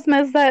tinsel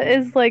Christmas that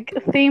is like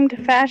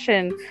themed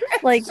fashion.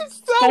 Like It's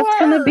just so that's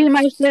gonna her. be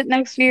my shit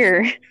next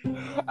year.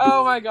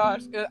 Oh my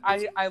gosh.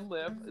 I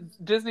live.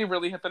 Disney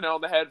really hit the nail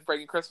on the head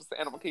bringing Christmas to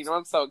Animal Kingdom.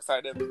 I'm so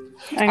excited.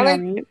 I I know.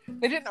 mean,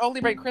 Right? They didn't only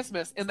bring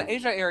Christmas. In the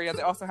Asia area,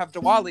 they also have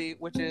Diwali,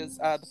 which is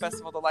the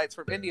Festival of the Lights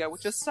from India,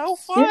 which is so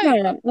fun.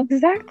 Yeah,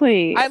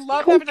 exactly. I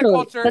love having a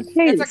culture. The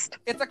taste.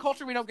 It's a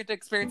culture we don't get to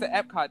experience at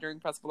Epcot during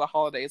Festival of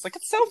Holidays. Like,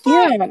 it's so fun.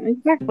 Yeah,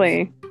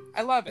 exactly.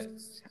 I love it.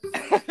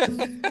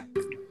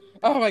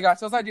 Oh my gosh,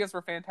 those ideas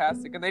were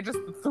fantastic, and they just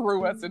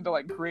threw us into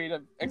like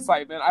creative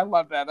excitement. I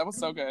love that. That was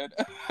so good.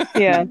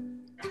 Yeah.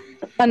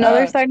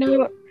 Another Uh, side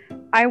note,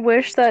 I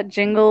wish that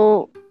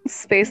Jingle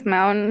Space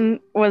Mountain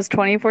was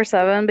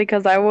 24/7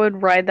 because I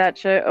would ride that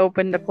shit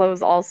open to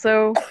close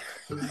also.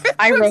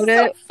 I was rode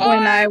so it fun.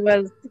 when I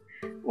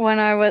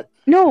was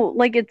no,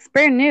 like it's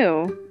brand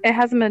new. It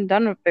hasn't been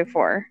done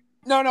before.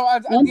 No,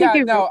 don't think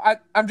you-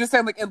 I'm just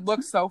saying, like, it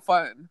looks so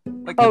fun.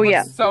 Like, Oh, it looks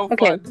yeah. so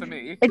Okay. fun to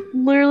me. It's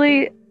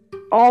literally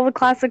all the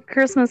classic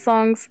Christmas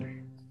songs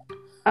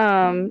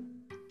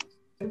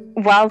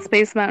while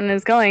Space Mountain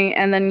is going,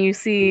 and then you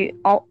see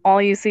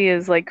all you see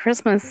is like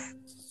Christmas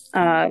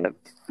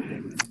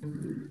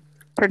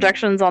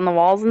projections on the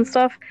walls and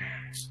stuff.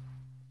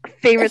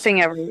 Favorite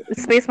thing ever.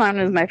 Space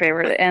Mountain is my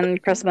favorite,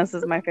 and Christmas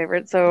is my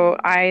favorite. So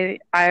I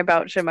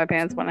about shit my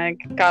pants when I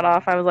got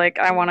off. I was like,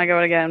 I want to go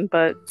again,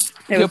 but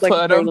it You was like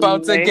put them frozen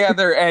both away.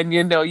 together, and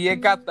you know you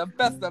got the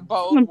best of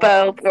both.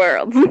 Both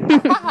worlds.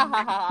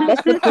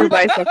 That's the true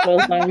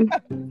bisexual song.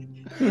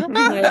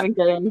 Not even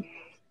kidding.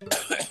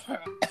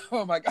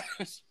 Oh my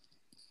gosh.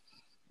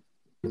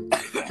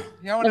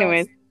 Y'all wanna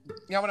Anyways.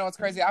 know what's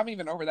crazy? I'm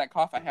even over that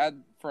cough I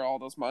had for all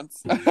those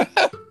months.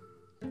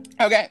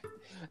 Okay.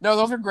 No,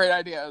 those are great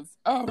ideas.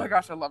 Oh my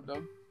gosh, I loved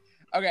them.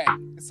 Okay,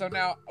 so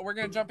now we're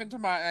gonna jump into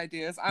my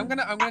ideas. I'm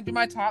gonna do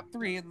my top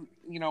 3, and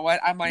you know what?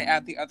 I might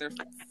add the other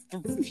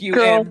few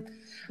Girl. in.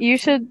 You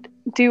should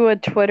do a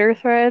Twitter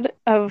thread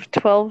of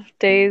 12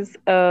 days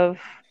of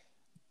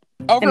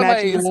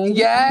Overlays. Imagining.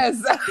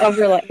 Yes.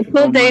 overlay. 12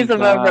 Oh my days of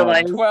God.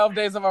 overlay. 12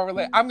 days of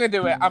overlay. I'm gonna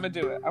do it.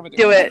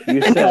 Do it.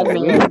 You And tell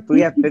should. me.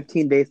 We have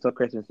 15 days till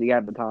Christmas. You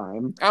got the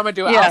time. I'm gonna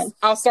do it. Yeah.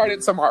 I'll start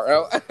it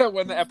tomorrow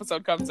when the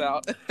episode comes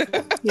out.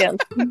 Yes.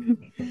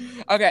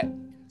 Okay,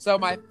 so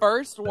my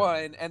first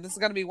one, and this is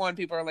gonna be one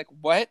people are like,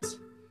 "What?"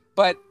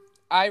 But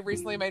I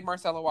recently made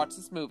Marcelo watch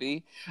this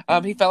movie.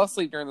 He fell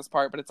asleep during this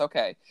part, but it's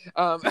okay.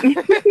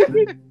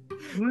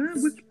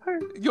 Which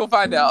part? You'll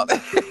find out.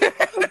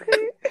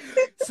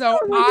 So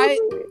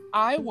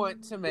I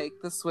want to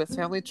make the Swiss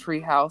Family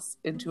Treehouse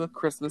into a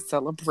Christmas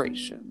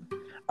celebration,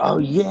 Oh,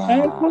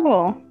 yeah. Oh,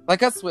 cool.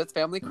 like a Swiss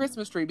Family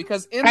Christmas tree.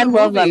 Because in I the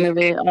love that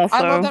movie, movie also.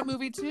 I love that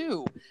movie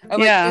too. And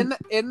like Yeah.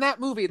 in that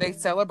movie, they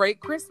celebrate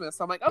Christmas.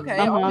 So I'm like, okay,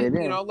 Uh-huh. They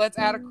do. let's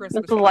add a Christmas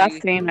That's the tree.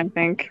 last scene, I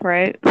think,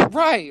 right?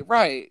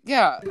 Right,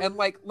 yeah, and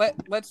like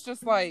let's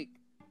just like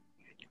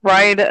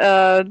Ride,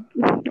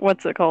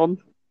 what's it called?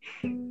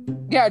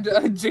 yeah,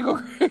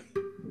 Jingle.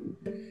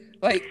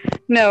 Like,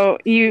 No,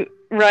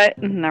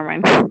 never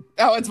mind.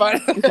 oh, it's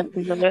fine. I can't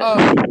think of it.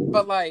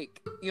 But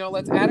like,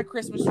 let's add a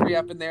Christmas tree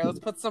up in there. Let's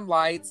put some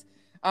lights.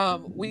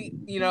 We,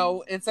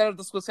 instead of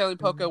the Swiss Family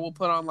polka, we'll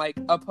put on like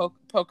a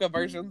polka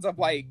versions of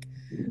like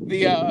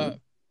the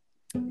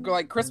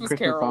like Christmas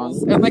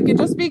carols, songs. and like it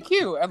just be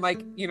cute, and like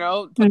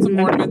put some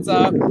Mhm. ornaments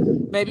up.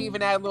 Maybe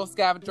even add a little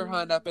scavenger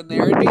hunt up in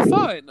there. It'd be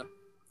fun.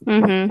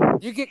 Mm-hmm.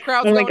 You get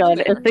crowds. Oh my going in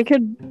god, there. if they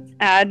could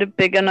add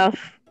big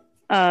enough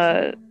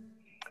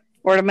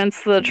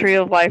ornaments to the Tree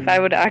of Life, I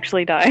would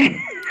actually die.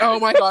 Oh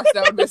my gosh,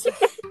 that would be.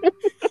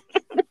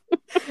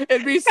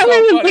 It'd be I so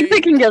don't even funny. think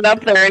they can get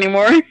up there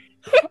anymore.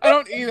 I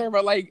don't either,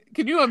 but like,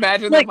 can you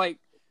imagine Like, them like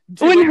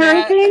when doing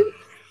that?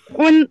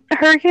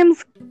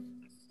 hurricanes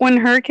when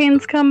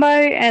hurricanes come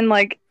by and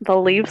like the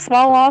leaves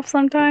fall off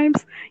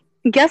sometimes,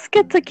 guests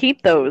get to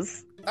keep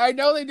those. I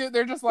know they do.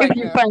 They're just like, If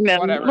you find them,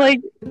 whatever.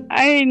 like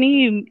I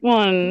need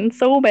one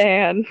so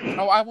bad.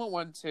 Oh, I want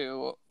one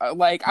too.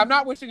 Like, I'm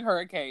not wishing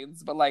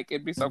hurricanes, but like,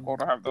 it'd be so cool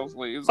to have those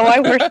leaves. Oh,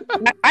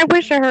 I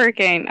wish a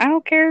hurricane. I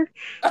don't care.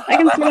 I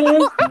can see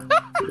it.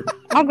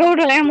 I'll go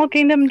to Animal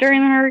Kingdom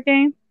during the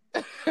hurricane.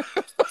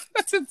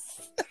 That's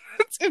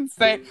insane.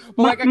 But,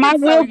 My, like, I can my sell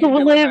will you to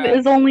doing live that.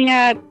 is only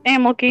at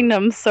Animal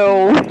Kingdom,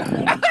 so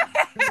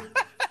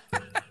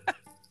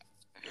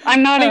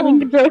I'm not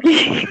even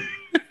joking.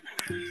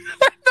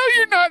 No,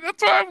 you're not.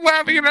 That's why I'm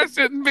laughing, and I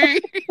shouldn't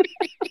be.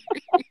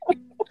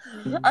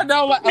 I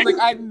know. Like,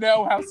 I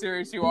know how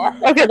serious you are.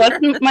 Okay, that's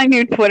my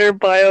new Twitter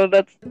bio.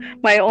 That's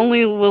my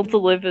only will to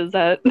live is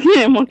at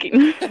Animal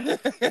Kingdom.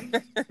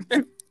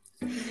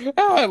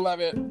 Oh, I love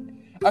it.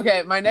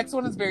 Okay, my next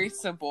one is very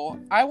simple.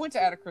 I want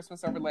to add a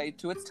Christmas overlay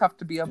to It's Tough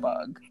to Be a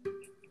Bug.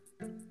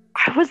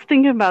 I was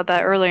thinking about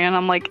that earlier, and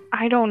I'm like,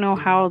 I don't know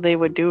how they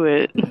would do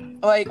it.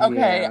 Like,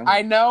 okay, Yeah.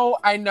 I know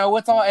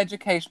it's all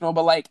educational,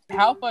 but like,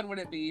 how fun would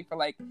it be for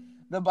like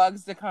the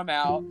bugs to come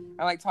out and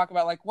like talk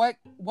about like what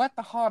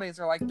the holidays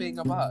are like being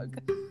a bug,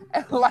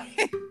 and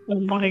like, Oh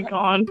my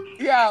god!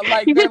 yeah,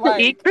 like You they're get to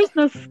like, eat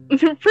Christmas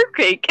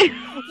fruitcake.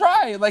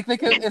 right, like they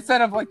could,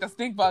 instead of like the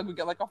stink bug, we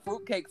get like a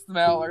fruitcake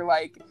smell, or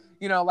like,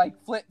 you know, like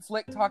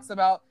Flick talks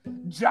about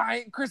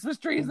giant Christmas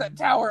trees that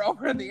tower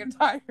over the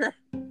entire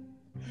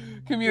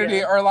community,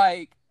 Yeah. or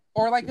like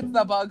it's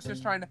the bugs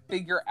just trying to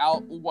figure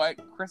out what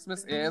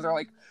Christmas is, or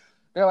like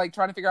they're like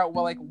trying to figure out,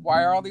 well, like,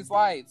 why are all these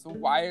lights?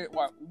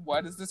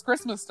 What is this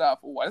Christmas stuff?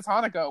 What is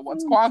Hanukkah?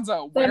 What's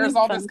Kwanzaa? Where is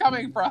all this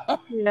coming from?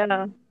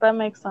 Yeah, that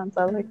makes sense.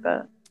 I like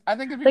that. I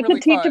think it'd be They really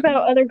could teach fun.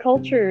 about other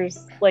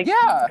cultures, like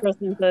Yeah.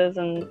 Christmases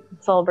and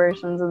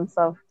celebrations and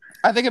stuff.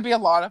 I think it'd be a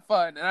lot of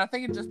fun, and I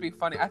think it'd just be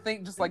funny. I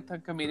think just like the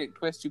comedic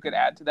twist you could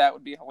add to that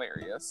would be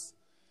hilarious.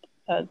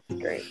 That's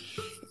great.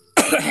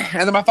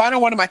 And then my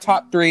final one of my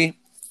top 3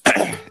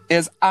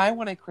 is I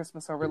want a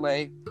Christmas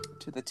overlay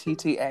to the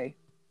TTA.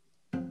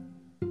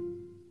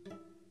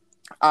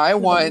 I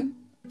want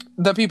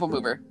the People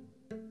Mover.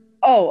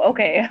 Oh,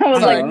 okay. I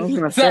was Sorry. I like, was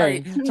gonna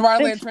Sorry, say.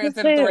 Tomorrowland It's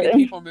Transit the Authority same.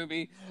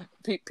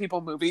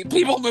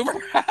 People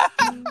Mover.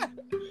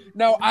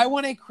 No, I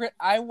want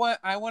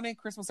a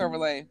Christmas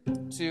overlay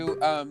to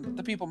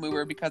the People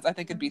Mover, because I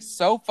think it'd be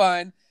so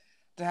fun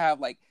to have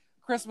like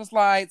Christmas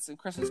lights and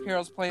Christmas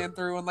carols playing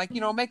through, and like,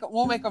 you know,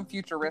 we'll make them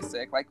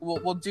futuristic. Like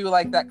we'll do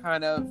like that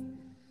kind of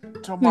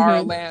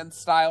Tomorrowland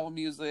style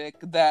music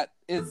that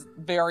is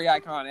very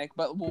iconic,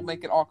 but we'll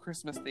make it all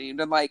Christmas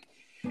themed, and like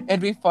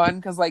it'd be fun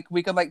because like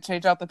we could like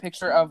change out the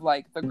picture of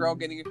like the girl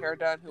getting her hair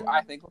done, who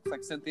I think looks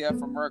like Cynthia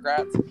from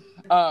Rugrats.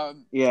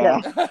 Yeah.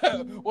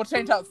 We'll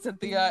change out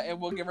Cynthia and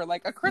we'll give her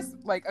like a Christmas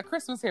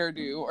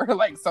hairdo, or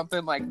like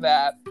something like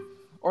that.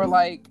 Or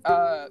like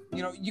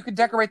you know, you could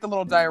decorate the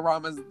little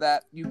dioramas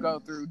that you go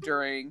through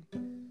during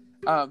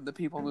the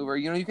People Mover.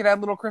 You know, you could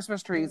add little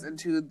Christmas trees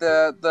into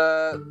the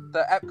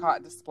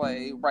Epcot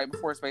display right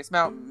before Space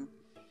Mountain.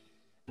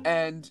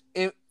 And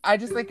I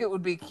just think it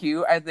would be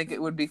cute. I think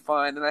it would be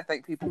fun, and I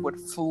think people would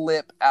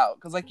flip out,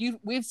 because like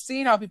we've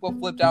seen how people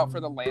flipped out for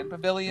the Land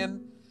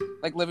Pavilion,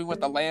 like Living with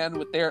the Land,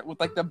 with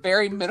like the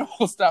very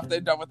minimal stuff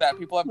they've done with that.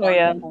 People have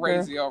gone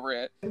crazy over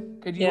it.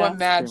 Could you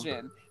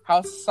imagine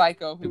how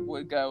psycho people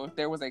would go if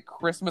there was a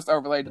Christmas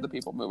overlay to the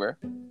People Mover?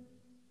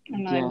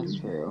 Yeah, that's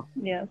true.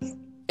 Yes.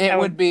 It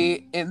would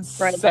be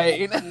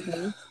insane.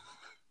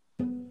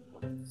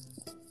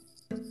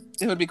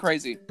 It would be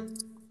crazy.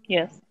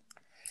 Yes.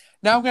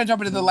 Now I'm going to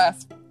jump into the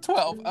last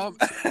 12.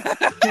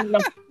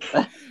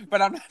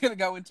 But I'm not going to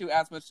go into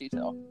as much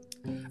detail.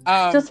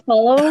 Just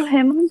follow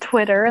him on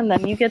Twitter, and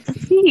then you get to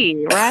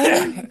see,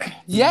 right?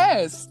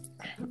 Yes.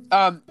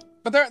 But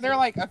there are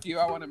like a few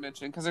I want to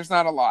mention, because there's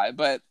not a lot,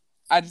 but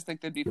I just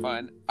think they'd be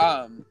fun.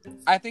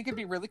 I think it'd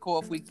be really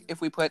cool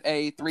if we put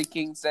a Three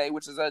Kings Day,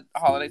 which is a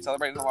holiday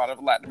celebrated in a lot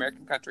of Latin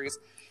American countries,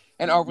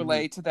 an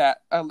overlay to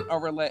that,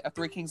 a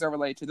Three Kings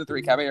overlay to the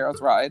Three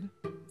Caballeros ride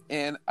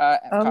in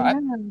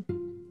Epcot.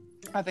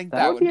 I think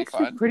that would be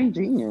actually fun. pretty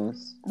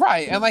genius.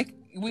 Right, and like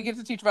we get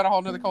to teach about a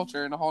whole nother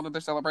culture and a whole nother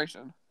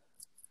celebration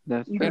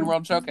That's in true.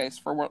 World Showcase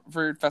for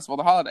Festival of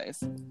the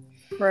Holidays.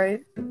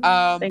 Right.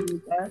 I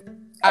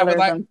would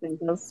like.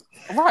 things.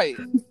 Right.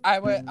 I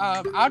would.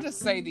 I'll just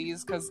say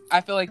these because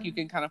I feel like you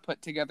can kind of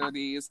put together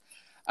these.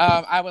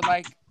 I would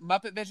like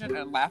Muppet Vision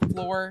and Laugh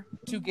Floor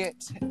to get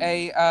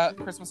a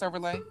Christmas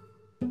overlay.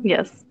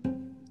 Yes.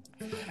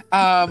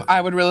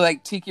 I would really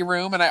like Tiki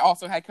Room, and I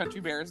also had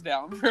Country Bears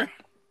down for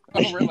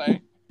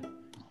overlay.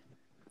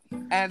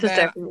 And Just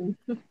then everyone.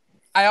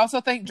 I also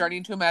think Journey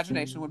into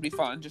Imagination would be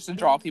fun, just to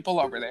draw people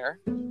over there.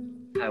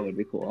 That would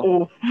be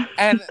cool. Oh,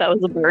 And that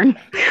was a burn.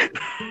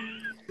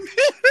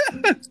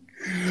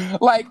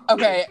 like,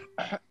 okay,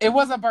 it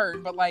was a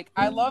burn, but like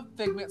I love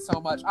Figment so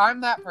much.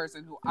 I'm that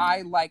person who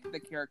I like the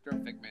character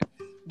of Figment.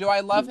 Do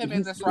I love him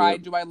in this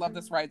ride? Do I love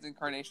this ride's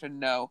incarnation?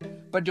 No.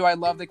 But do I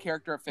love the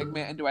character of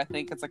Figment, and do I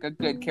think it's like a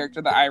good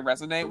character that I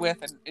resonate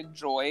with and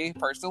enjoy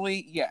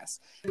personally? Yes.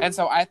 And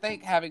so I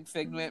think having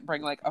Figment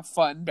bring like a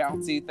fun,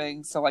 bouncy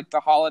thing to like the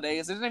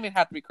holidays, it doesn't even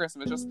have to be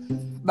Christmas, just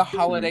the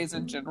holidays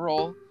in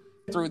general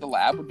through the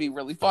lab would be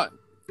really fun.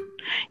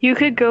 You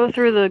could go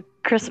through the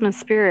Christmas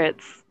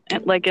spirits,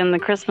 like in the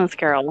Christmas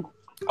Carol.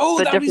 Oh,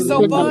 The that would be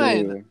so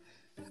different- fun.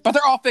 But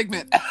they're all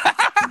Figment.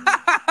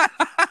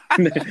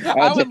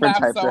 I would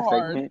laugh so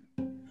hard.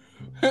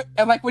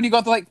 And like when you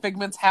go to like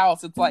Figment's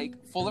house, it's like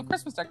full of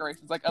Christmas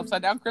decorations, like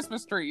upside down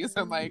Christmas trees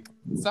and like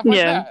stuff like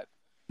that.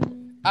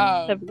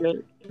 That'd be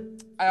great.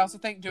 I also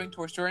think doing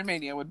Toy Story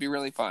Mania would be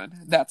really fun.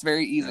 That's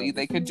very easy.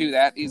 They could do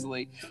that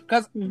easily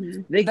because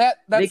They that's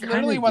kind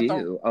literally of what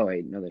do. Oh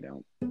wait, no, they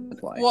don't.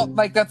 That's why. well,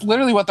 like that's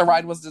literally what the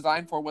ride was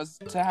designed for, was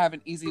to have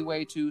an easy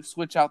way to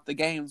switch out the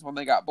games when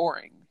they got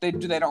boring. They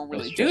don't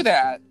really That's true. do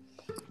that,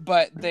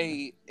 but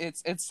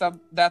it's some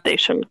that They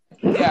should.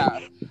 yeah.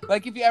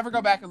 Like if you ever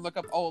go back and look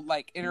up old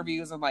like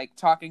interviews and like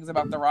talkings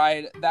about the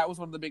ride, that was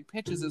one of the big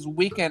pitches is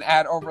we can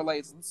add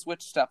overlays and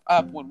switch stuff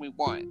up when we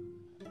want.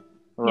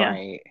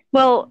 right.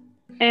 Well,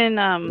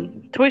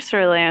 in Toy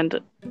Story Land,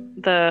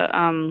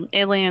 the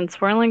alien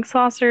swirling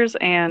saucers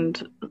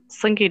and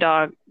Slinky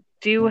Dog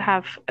do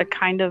have a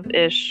kind of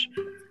ish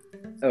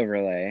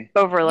Overlay.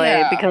 overlay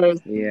Yeah. because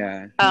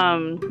Yeah.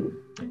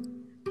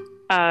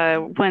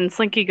 when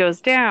Slinky goes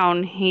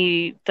down,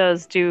 he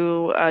does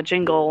do a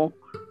jingle,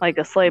 like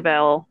a sleigh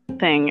bell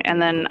thing,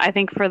 and then I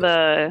think for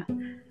the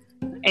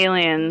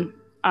alien,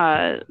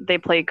 they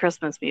play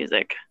Christmas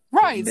music.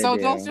 Right. They So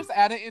do. they'll just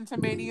add it into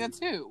Mania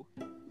too.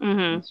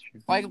 Mm-hmm. That's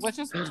true. Like let's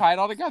just tie it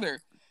all together.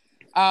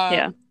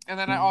 Yeah. And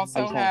then I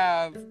also Okay.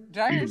 have. Did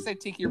I hear you say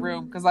Tiki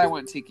Room? Because I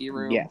want Tiki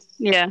Room. Yes.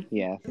 Yeah.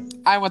 Yes.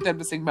 I want them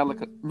to sing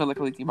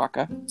Melikaliki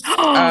Maka.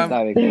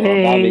 That'd be cool.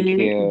 That'd be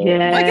cute.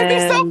 Yeah. Like it'd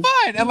be so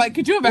fun. And like,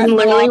 could you I'm imagine them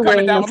literally all coming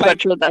wearing a down with like,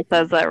 sweatshirt that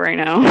says that right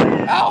now.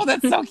 oh,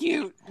 that's so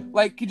cute.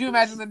 Like, could you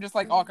imagine them just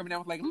like all coming down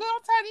with like little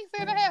tiny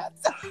Santa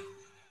hats?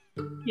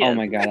 Yeah. Oh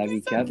my god, that'd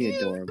be So cute.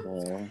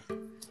 adorable.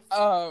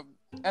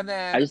 And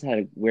then I just had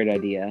a weird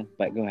idea,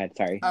 but go ahead.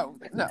 Sorry. oh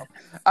no,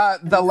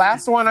 the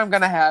last one I'm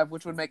gonna have,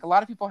 which would make a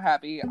lot of people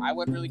happy. I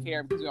wouldn't really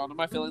care because we all know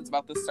my feelings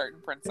about this certain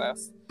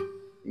princess.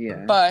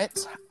 Yeah.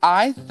 But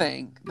I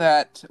think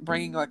that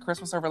bringing like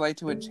Christmas overlay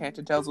to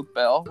Enchanted Tales with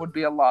Belle would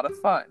be a lot of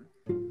fun.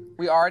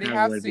 We already That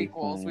have would be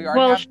sequels. fun. We already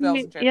Well, have Belle's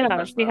Enchanted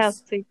Christmas. she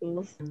has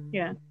sequels.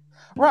 Yeah.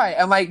 Right,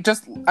 and like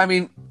just I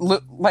mean,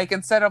 like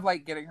instead of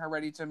like getting her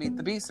ready to meet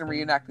the Beast and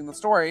reenacting the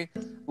story,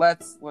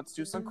 let's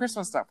do some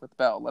Christmas stuff with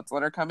Belle. Let's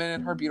let her come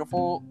in her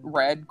beautiful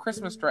red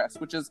Christmas dress,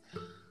 which is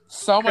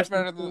so much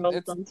better than Christmas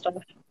it's. and stuff.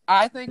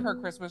 I think her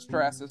Christmas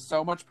dress is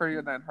so much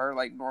prettier than her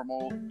like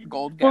normal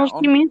gold Well,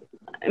 gown. she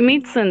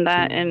meets in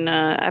that in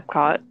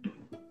Epcot.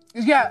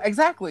 Yeah,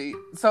 exactly.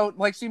 So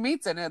like she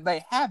meets in it,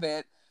 they have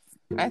it.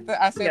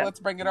 I say Yeah. let's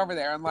bring it over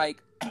there and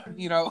like,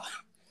 you know,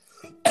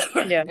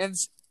 Yeah. and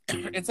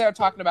instead of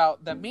talking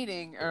about them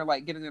meeting or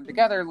like getting them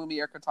together,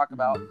 Lumiere could talk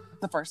about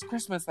the first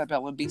Christmas that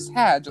Belle and Beast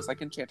had, just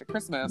like Enchanted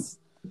Christmas.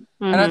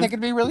 And I Mhm. think it'd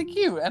be really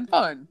cute and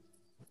fun.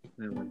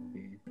 That would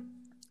be.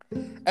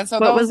 And so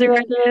What was your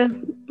idea,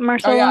 Oh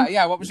Marcella?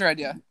 yeah. What was your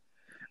idea?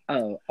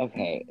 Oh,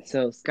 okay.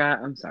 So Scott,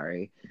 I'm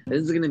sorry.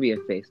 This is gonna be a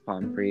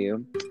facepalm for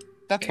you.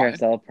 That's fine.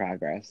 Carousel of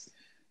Progress.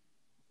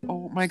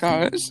 Oh my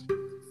gosh.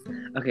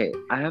 Okay,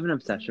 I have an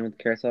obsession with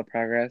Carousel of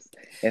Progress.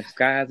 If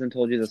Scott hasn't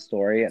told you the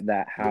story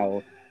that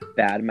how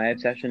bad my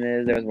obsession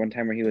is, there was one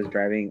time where he was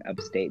driving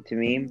upstate to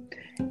me,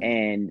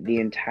 and the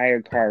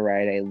entire car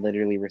ride, I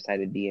literally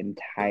recited the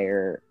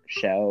entire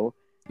show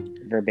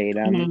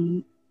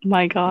verbatim. Oh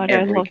my God, I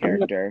Every love that.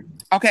 character.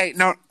 Okay,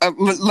 no,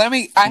 let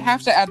me. I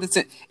have to add this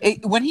in.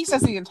 When he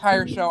says the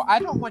entire show, I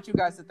don't want you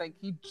guys to think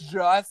he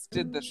just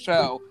did the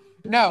show.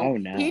 No, Oh,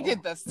 no. he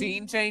did the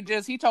scene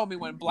changes. He told me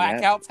when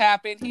blackouts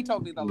happened. He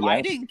told me the Yep.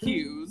 lighting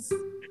cues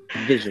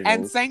Visuals.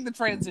 and sang the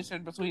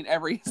transition between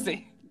every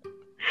scene.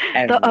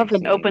 The oven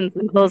Everything. opens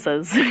and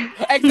closes.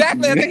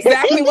 Exactly, that's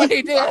exactly what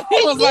he did.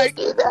 He was like,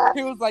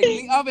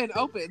 the oven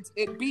opens,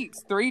 it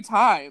beeps 3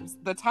 times.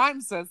 The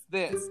time says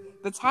this.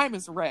 The time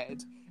is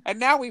red, and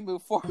now we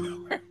move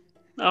forward.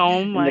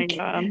 Oh my the,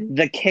 God.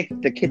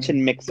 The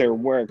kitchen mixer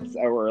works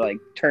or like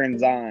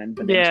turns on,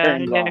 but then Yeah,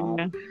 turns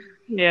off.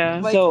 yeah.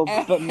 Like, So,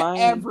 but my-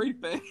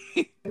 everything.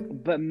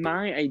 But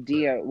my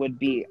idea would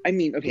be, I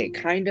mean, okay,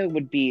 kind of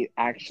would be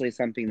actually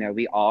something that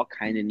we all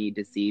kind of need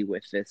to see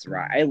with this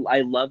ride.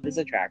 I love this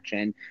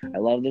attraction. I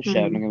love the show,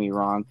 Mhm. don't get me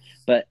wrong.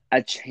 But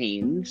a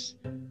change,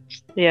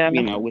 Yeah.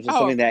 you know, which is Oh,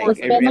 something of that course.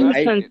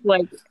 Especially since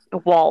like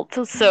Walt,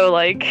 so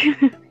like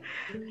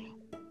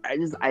I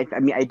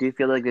mean, I do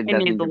feel like it it does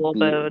needs need a to little be.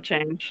 bit of a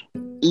change.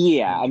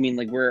 Yeah, I mean,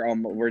 like we're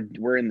in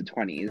the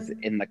 20s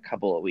in a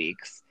couple of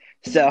weeks.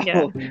 So,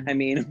 Yeah. I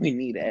mean, we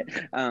need it.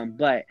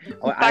 But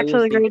I Back to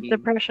was the Great thinking-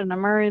 Depression.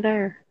 I'm already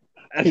there.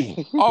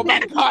 Oh my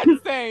god,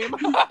 same.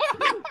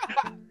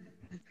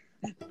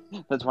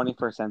 the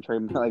 21st century,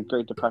 like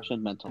Great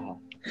Depression, mental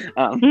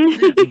health.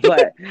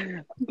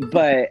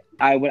 But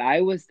what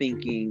I was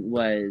thinking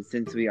was,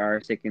 since we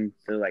are sticking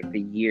to like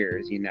the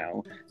years,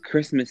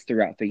 Christmas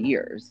throughout the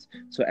years.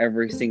 So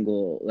every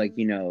single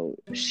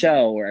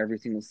show or every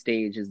single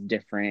stage is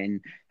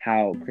different.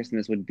 How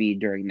Christmas would be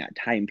during that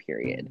time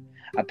period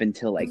up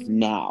until like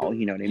now.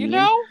 You know what I mean?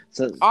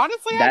 So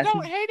honestly, I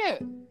don't hate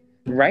it.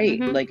 Right.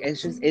 Like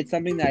it's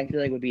something that I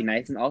feel like would be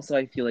nice. And also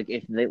I feel like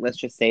let's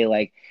just say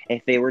like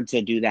if they were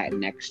to do that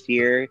next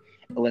year,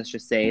 let's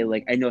just say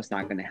like I know it's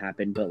not going to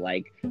happen, but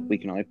like we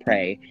can only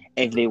pray.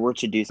 If they were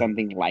to do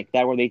something like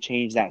that where they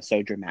change that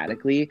so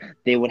dramatically,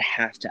 they would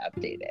have to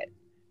update it.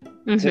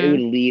 So it would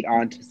lead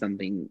on to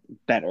something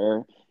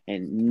better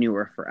and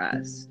newer for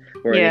us,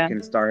 where they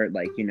can start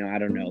like I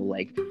don't know,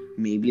 like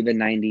maybe the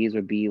 90s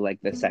would be like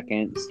the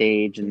second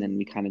stage, and then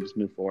we kind of just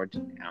move forward to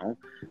now.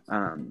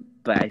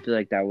 But I feel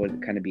like that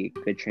would kind of be a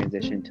good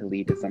transition to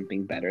lead to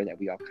something better that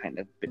we all kind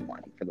of been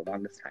wanting for the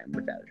longest time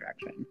with that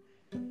attraction.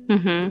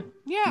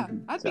 Yeah,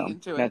 I'd be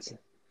into it.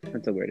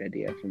 That's a weird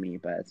idea for me,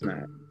 but it's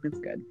not. It's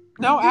good.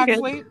 No,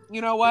 actually, you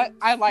know what?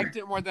 I liked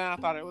it more than I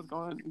thought it was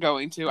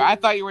going to. I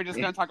thought you were just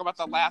going to talk about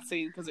the last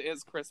scene because it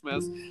is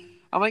Christmas.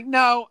 I'm like,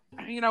 no,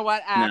 you know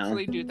what? I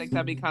actually do think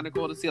that'd be kind of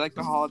cool to see like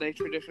the holiday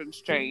traditions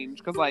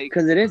change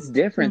because it is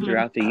different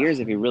throughout the years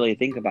if you really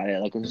think about it.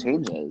 Like it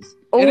changes.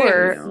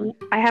 Or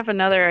I have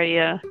another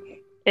idea: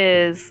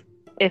 is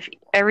if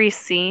every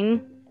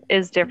scene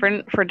is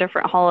different for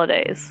different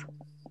holidays.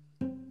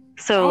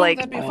 So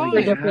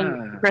for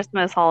different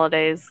Christmas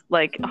holidays,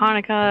 like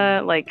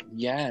Hanukkah, like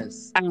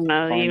yes, I don't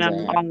know,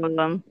 Kwanzaa. All of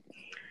them.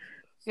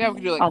 Yeah, we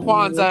could do like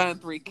Kwanzaa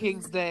and Three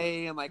Kings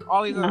Day and like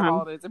all these other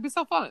holidays. It'd be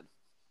so fun.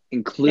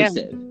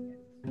 Inclusive.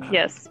 Yeah.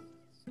 Yes.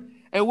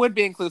 It would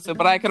be inclusive,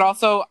 but I could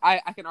also I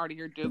can already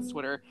hear Duke's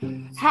Twitter.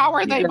 How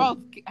are they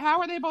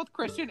both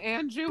Christian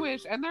and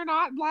Jewish and they're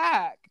not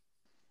black?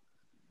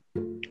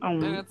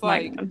 And it's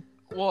like,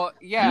 well,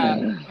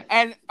 yeah.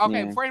 And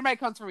okay, before anybody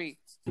comes for me,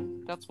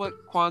 that's what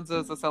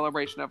Kwanzaa is a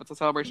celebration of. It's a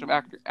celebration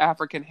of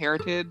African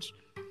heritage.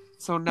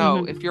 So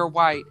no, if you're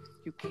white,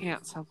 you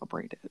can't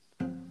celebrate it.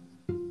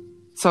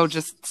 So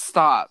just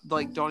stop.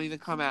 Like, don't even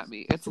come at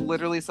me. It's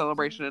literally a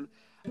celebration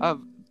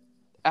of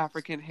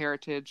African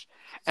heritage,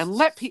 and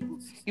let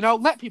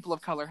people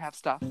of color have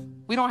stuff.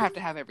 We don't have to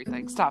have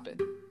everything. Stop it.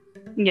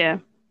 Yeah.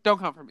 Don't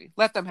come for me.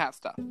 Let them have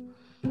stuff.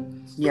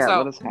 Yeah,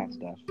 let us have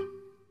stuff.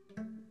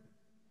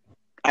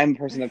 I'm a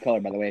person of color,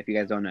 by the way, if you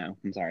guys don't know.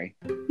 I'm sorry.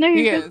 No,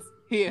 he is.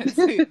 He is.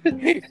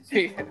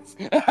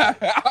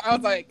 I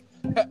was like,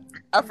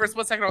 for a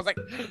split second, I was like,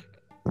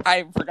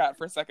 I forgot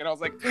for a second. I was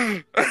like,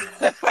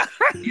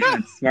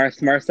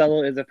 yes,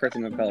 Marcelo is a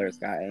person of color,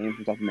 Scott. I am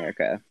from South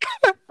America.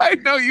 I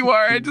know you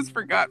are. I just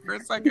forgot for a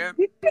second.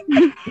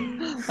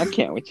 I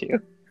can't with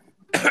you.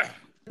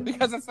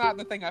 Because it's not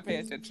the thing I pay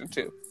attention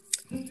to.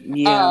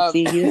 Yeah,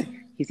 see,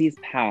 he sees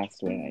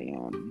past what I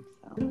am.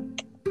 So.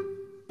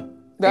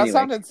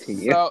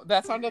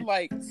 That sounded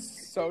like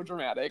so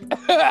dramatic.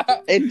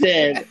 It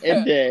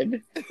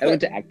did. I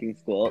went to acting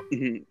school.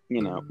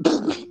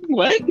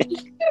 What?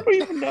 I don't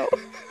even know.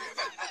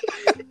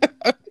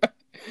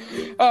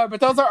 But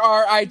those are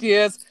our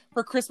ideas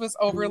for Christmas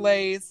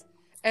overlays.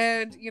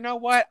 And you know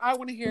what? I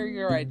want to hear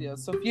your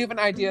ideas. So if you have an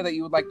idea that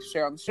you would like to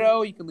share on the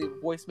show, you can leave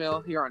a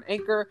voicemail here on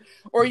Anchor,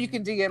 or you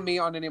can DM me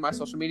on any of my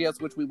social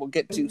medias, which we will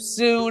get to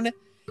soon.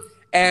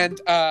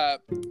 And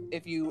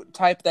if you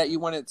type that you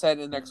want it said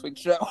in next week's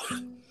show,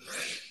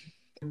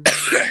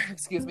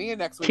 excuse me, in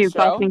next week's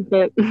show,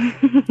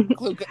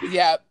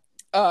 yeah.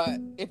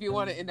 If you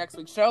want it in next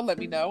week's show, let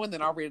me know, and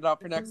then I'll read it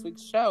off for next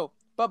week's show.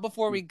 But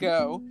before we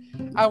go,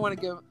 I want to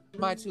give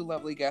my two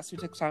lovely guests who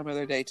took time of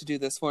their day to do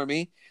this for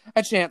me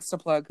a chance to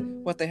plug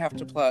what they have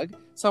to plug.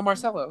 So,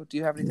 Marcelo, do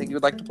you have anything you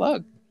would like to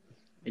plug?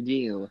 I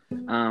do.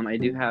 I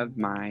do have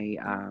my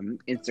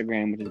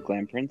Instagram, which is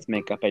Glam Prince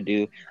Makeup.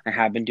 I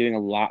have been doing a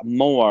lot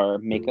more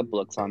makeup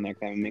looks on there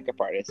because I'm a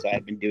makeup artist, so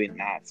I've been doing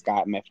that.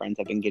 Scott and my friends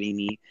have been getting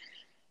me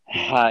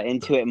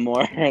into it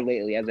more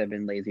lately as I've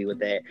been lazy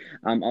with it.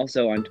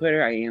 Also on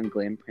Twitter, I am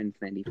Glam Prince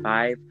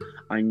 95.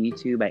 On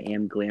YouTube, I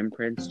am Glam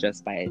Prince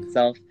just by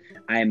itself.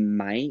 I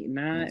might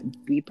not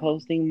be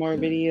posting more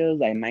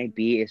videos. I might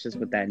be. It's just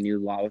with that new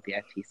law with the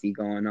FTC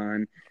going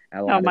on.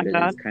 A lot of it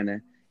is kind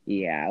of.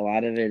 Yeah, a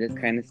lot of it is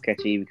kind of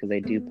sketchy because I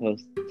do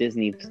post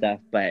Disney stuff,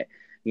 but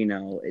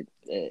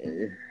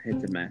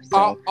it's a mess.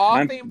 So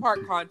all theme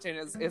park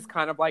content is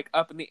kind of like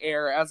up in the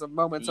air as of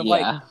moments of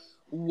like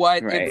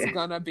what it's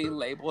gonna be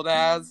labeled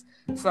as.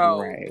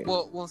 So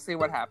we'll see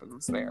what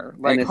happens there.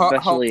 Like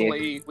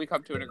hopefully we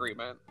come to an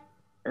agreement.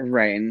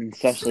 Right, and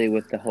especially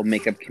with the whole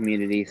makeup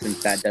community,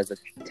 since that does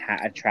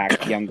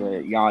attract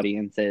younger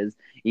audiences,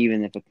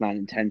 even if it's not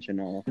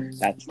intentional,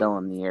 that's still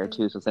in the air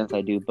too. So since I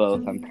do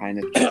both, I'm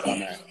kind of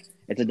just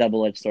it's a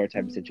double-edged sword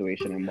type of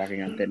situation. I'm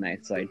walking on thin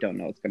ice, so I don't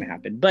know what's going to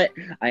happen. But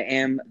I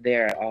am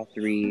there at all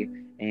three,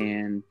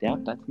 and yeah,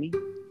 that's me.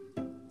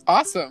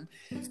 Awesome.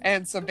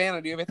 And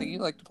Savannah, do you have anything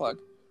you'd like to plug?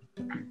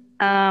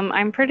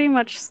 I'm pretty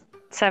much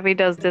Savvy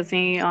Does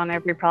Disney on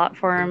every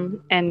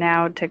platform, and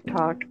now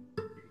TikTok.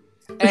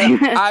 And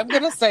I'm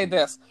gonna say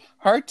this: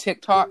 her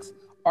TikToks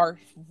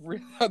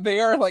they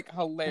are like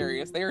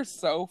hilarious. They are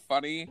so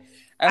funny.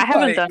 And I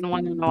haven't done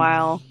one in a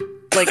while.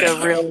 Like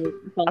a real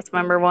cast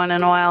member one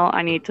in a while.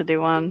 I need to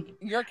do one.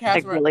 Your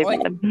cast Like really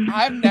like bad.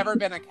 I've never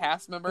been a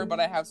cast member, but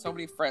I have so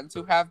many friends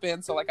who have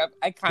been. So like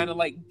I kind of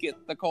like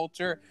get the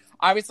culture.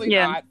 Obviously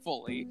Yeah. not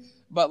fully,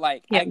 but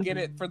like Yeah. I get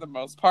it for the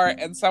most part.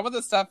 And some of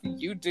the stuff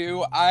you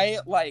do, I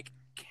like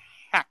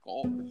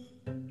cackle.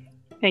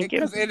 Thank you.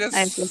 Because it is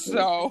I appreciate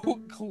so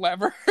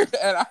clever,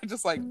 and I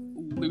just like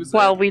lose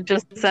Well, it. we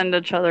just send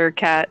each other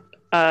cat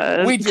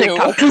We do.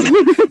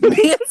 TikToks.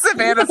 Me and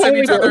Savannah send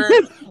We each do. other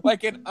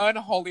like an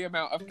unholy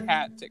amount of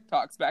cat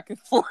TikToks back and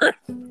forth.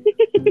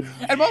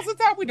 And most of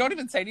the time, we don't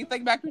even say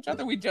anything back to each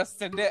other. We just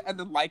send it and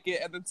then like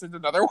it and then send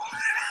another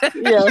one.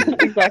 Yeah,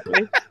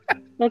 exactly.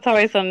 That's how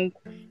I send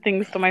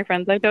things to my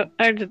friends. I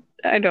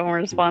don't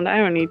respond. I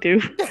don't need to.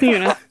 You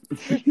know,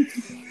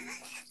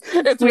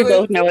 It's we really,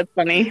 both know it's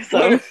funny.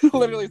 So,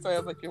 literally, so I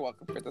was like, "You're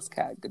welcome for this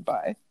cat.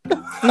 Goodbye."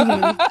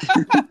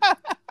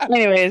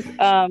 anyways,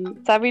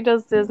 Savvy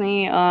Does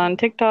Disney on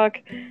TikTok,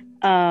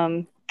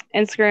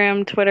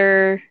 Instagram,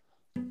 Twitter,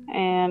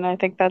 and I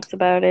think that's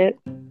about it.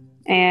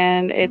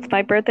 And it's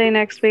my birthday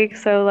next week,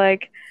 so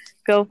like,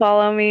 go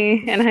follow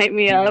me and hype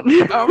me up.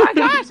 Oh my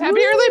gosh!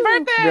 Happy early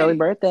birthday! Early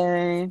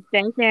birthday.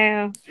 Thank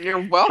you.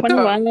 You're welcome.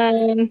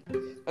 21.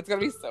 That's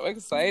gonna be so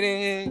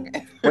exciting.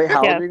 Wait,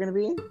 how Yeah. old are you gonna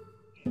be?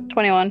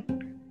 21.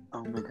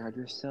 Oh my god,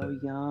 you're so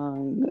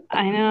young.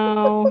 I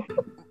know.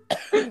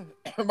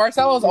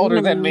 Marcelo's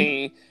older than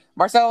me.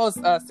 Marcelo's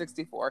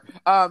 64.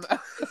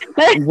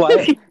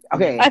 What?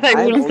 Okay. I thought you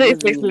were I'm going to say older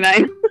than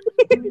you.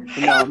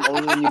 69. No, I'm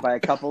older than you by a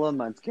couple of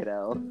months,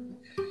 kiddo.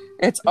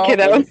 It's all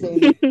Kiddo.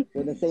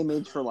 We're the same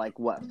age for like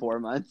what, 4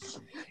 months?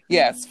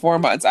 Yes, 4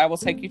 months. I will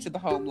take you to the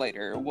home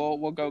later. We'll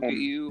go get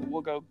you.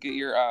 We'll go get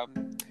your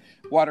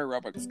water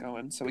aerobics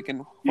going so we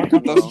can work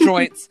out those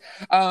joints.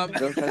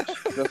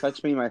 Go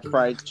fetch me my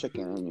fried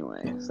chicken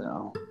anyway.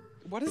 So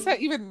What does that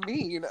even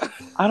mean?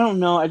 I don't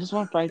know. I just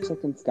want fried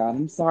chicken, Scott.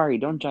 I'm sorry.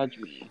 Don't judge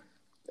me.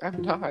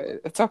 I'm not.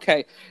 It's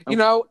okay. You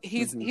know,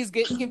 he's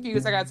getting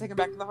confused. I gotta take him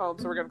back to the home,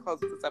 so we're gonna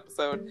close this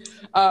episode.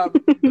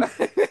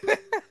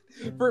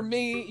 For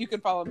me, you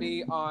can follow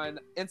me on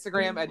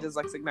Instagram at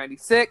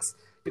dyslexic96.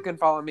 You can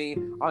follow me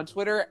on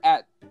Twitter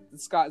at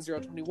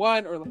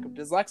Scott021 or look up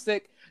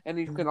dyslexic, and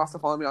you can also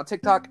follow me on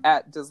TikTok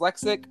at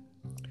dyslexic.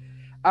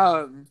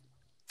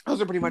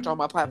 Those are pretty much all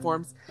my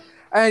platforms.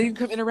 And you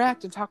can come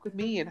interact and talk with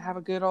me and have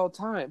a good old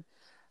time.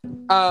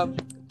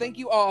 Thank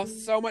you all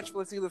so much for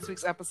listening to this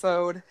week's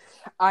episode.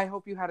 I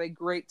hope you had a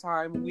great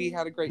time. We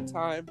had a great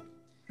time.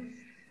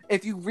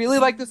 If you really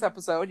like this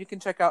episode, you can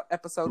check out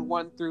episode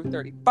 1 through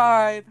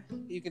 35.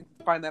 You can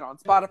find that on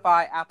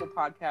Spotify, Apple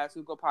Podcasts,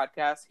 Google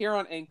Podcasts, here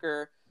on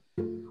Anchor,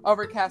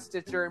 Overcast,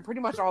 Stitcher, and pretty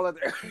much all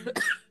other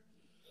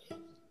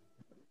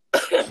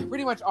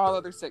pretty much all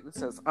other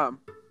sicknesses.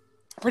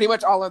 Pretty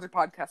much all other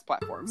podcast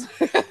platforms.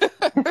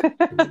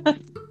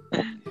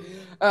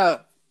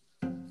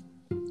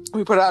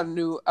 We put out a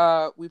new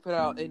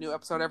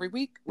episode every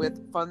week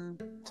with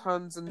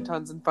tons and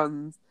tons and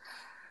tons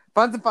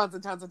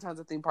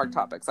of theme park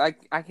topics. I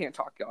can't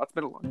talk, y'all. It's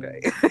been a long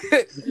day.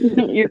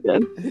 You're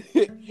good.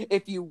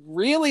 If you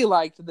really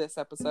liked this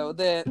episode,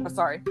 then I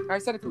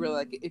said if you really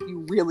like it. If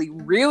you really,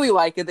 really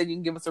like it, then you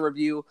can give us a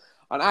review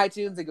on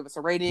iTunes and give us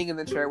a rating, and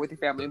then share it with your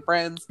family and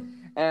friends,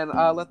 and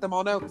let them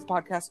all know, because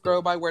podcasts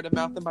grow by word of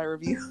mouth and by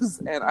reviews,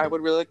 and I would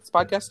really like this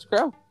podcast to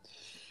grow.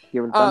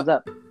 Give it a thumbs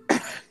up.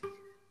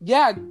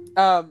 Yeah,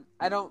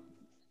 I don't.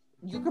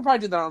 You could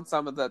probably do that on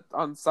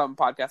some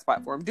podcast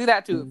platform. Do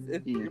that too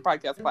if your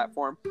podcast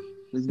platform.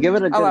 Just give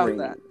it a good rating.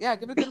 That. Yeah,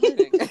 give it a good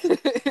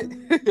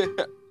rating.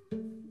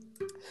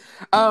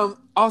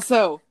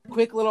 Also,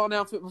 quick little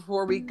announcement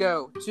before we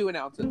go. 2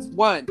 announcements.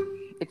 1,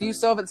 if you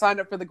still haven't signed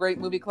up for the Great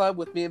Movie Club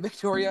with me and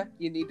Victoria,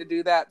 you need to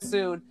do that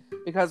soon,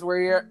 because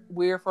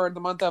we're for the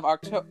month of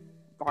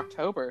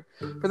October.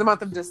 For the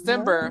month of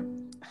December,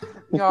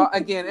 y'all,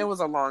 again, it was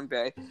a long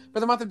day. For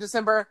the month of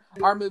December,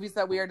 our movies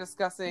that we are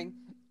discussing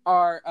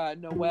are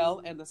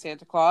Noelle and the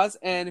Santa Claus.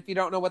 And if you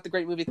don't know what the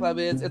Great Movie Club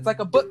is, it's like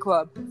a book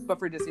club, but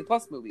for Disney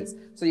Plus movies.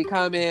 So you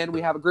come in,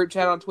 we have a group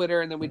chat on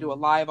Twitter, and then we do a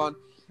live on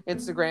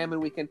Instagram,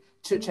 and we can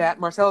chit chat.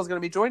 Marcel is going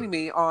to be joining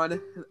me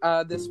on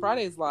this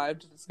Friday's live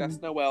to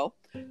discuss Noelle.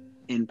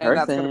 In person. And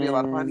that's going to be a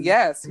lot of fun.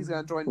 Yes, he's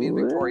going to join me and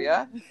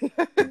Victoria.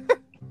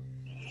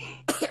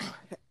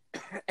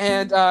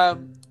 And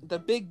the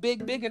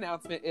big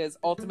announcement is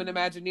Ultimate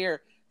Imagineer,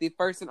 the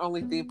first and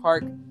only theme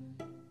park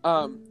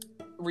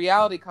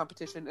reality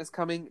competition, is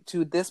coming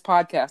to this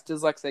podcast,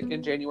 Dyslexic,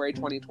 in January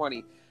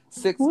 2020.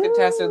 6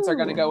 contestants are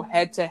going to go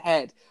head to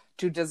head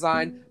to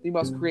design the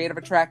most creative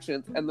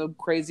attractions, and the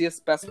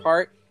craziest best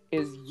part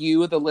is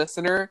you, the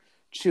listener,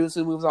 choose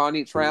who moves on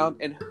each round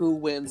and who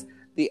wins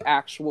the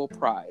actual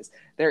prize.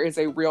 There is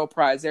a real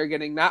prize. They're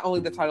getting not only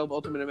the title of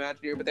Ultimate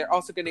Imagineer, but they're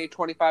also getting a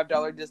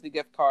 $25 Disney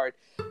gift card.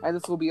 And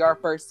this will be our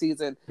first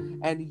season.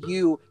 And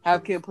you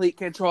have complete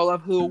control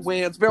of who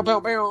wins. Bow,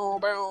 bow, bow,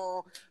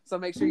 bow. So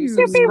make sure you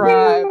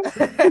subscribe.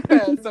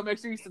 So make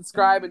sure you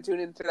subscribe and tune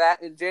into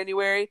that in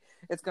January.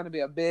 It's going to be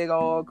a big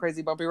old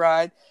crazy bumpy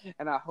ride.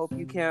 And I hope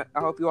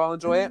you all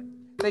enjoy it.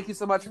 Thank you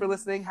so much for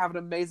listening. Have an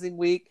amazing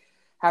week.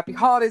 Happy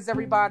holidays,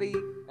 everybody.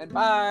 And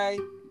bye.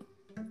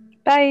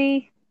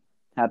 Bye.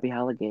 Happy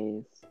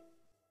holidays.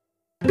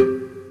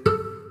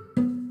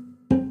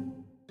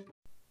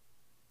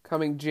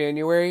 Coming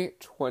January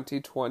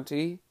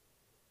 2020,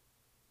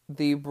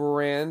 the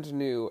brand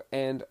new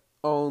and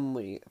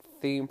only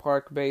theme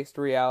park-based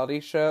reality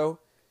show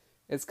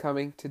is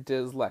coming to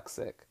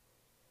Dyslexic.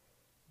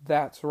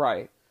 That's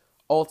right.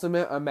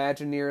 Ultimate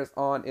Imagineer is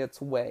on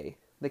its way.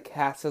 The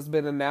cast has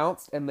been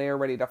announced, and they are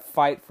ready to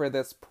fight for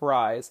this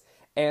prize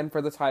and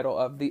for the title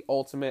of the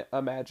Ultimate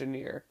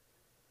Imagineer.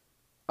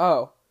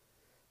 Oh,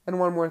 and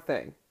one more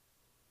thing.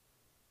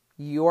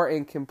 You are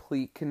in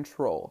complete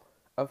control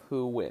of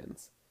who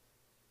wins.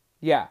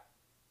 Yeah,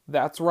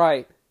 that's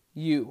right.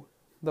 You,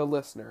 the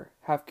listener,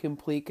 have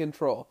complete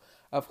control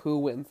of who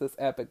wins this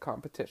epic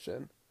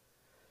competition.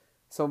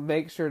 So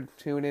make sure to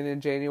tune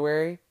in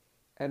January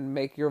and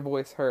make your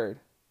voice heard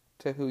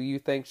to who you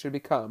think should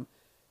become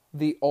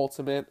the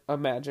Ultimate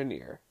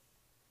Imagineer.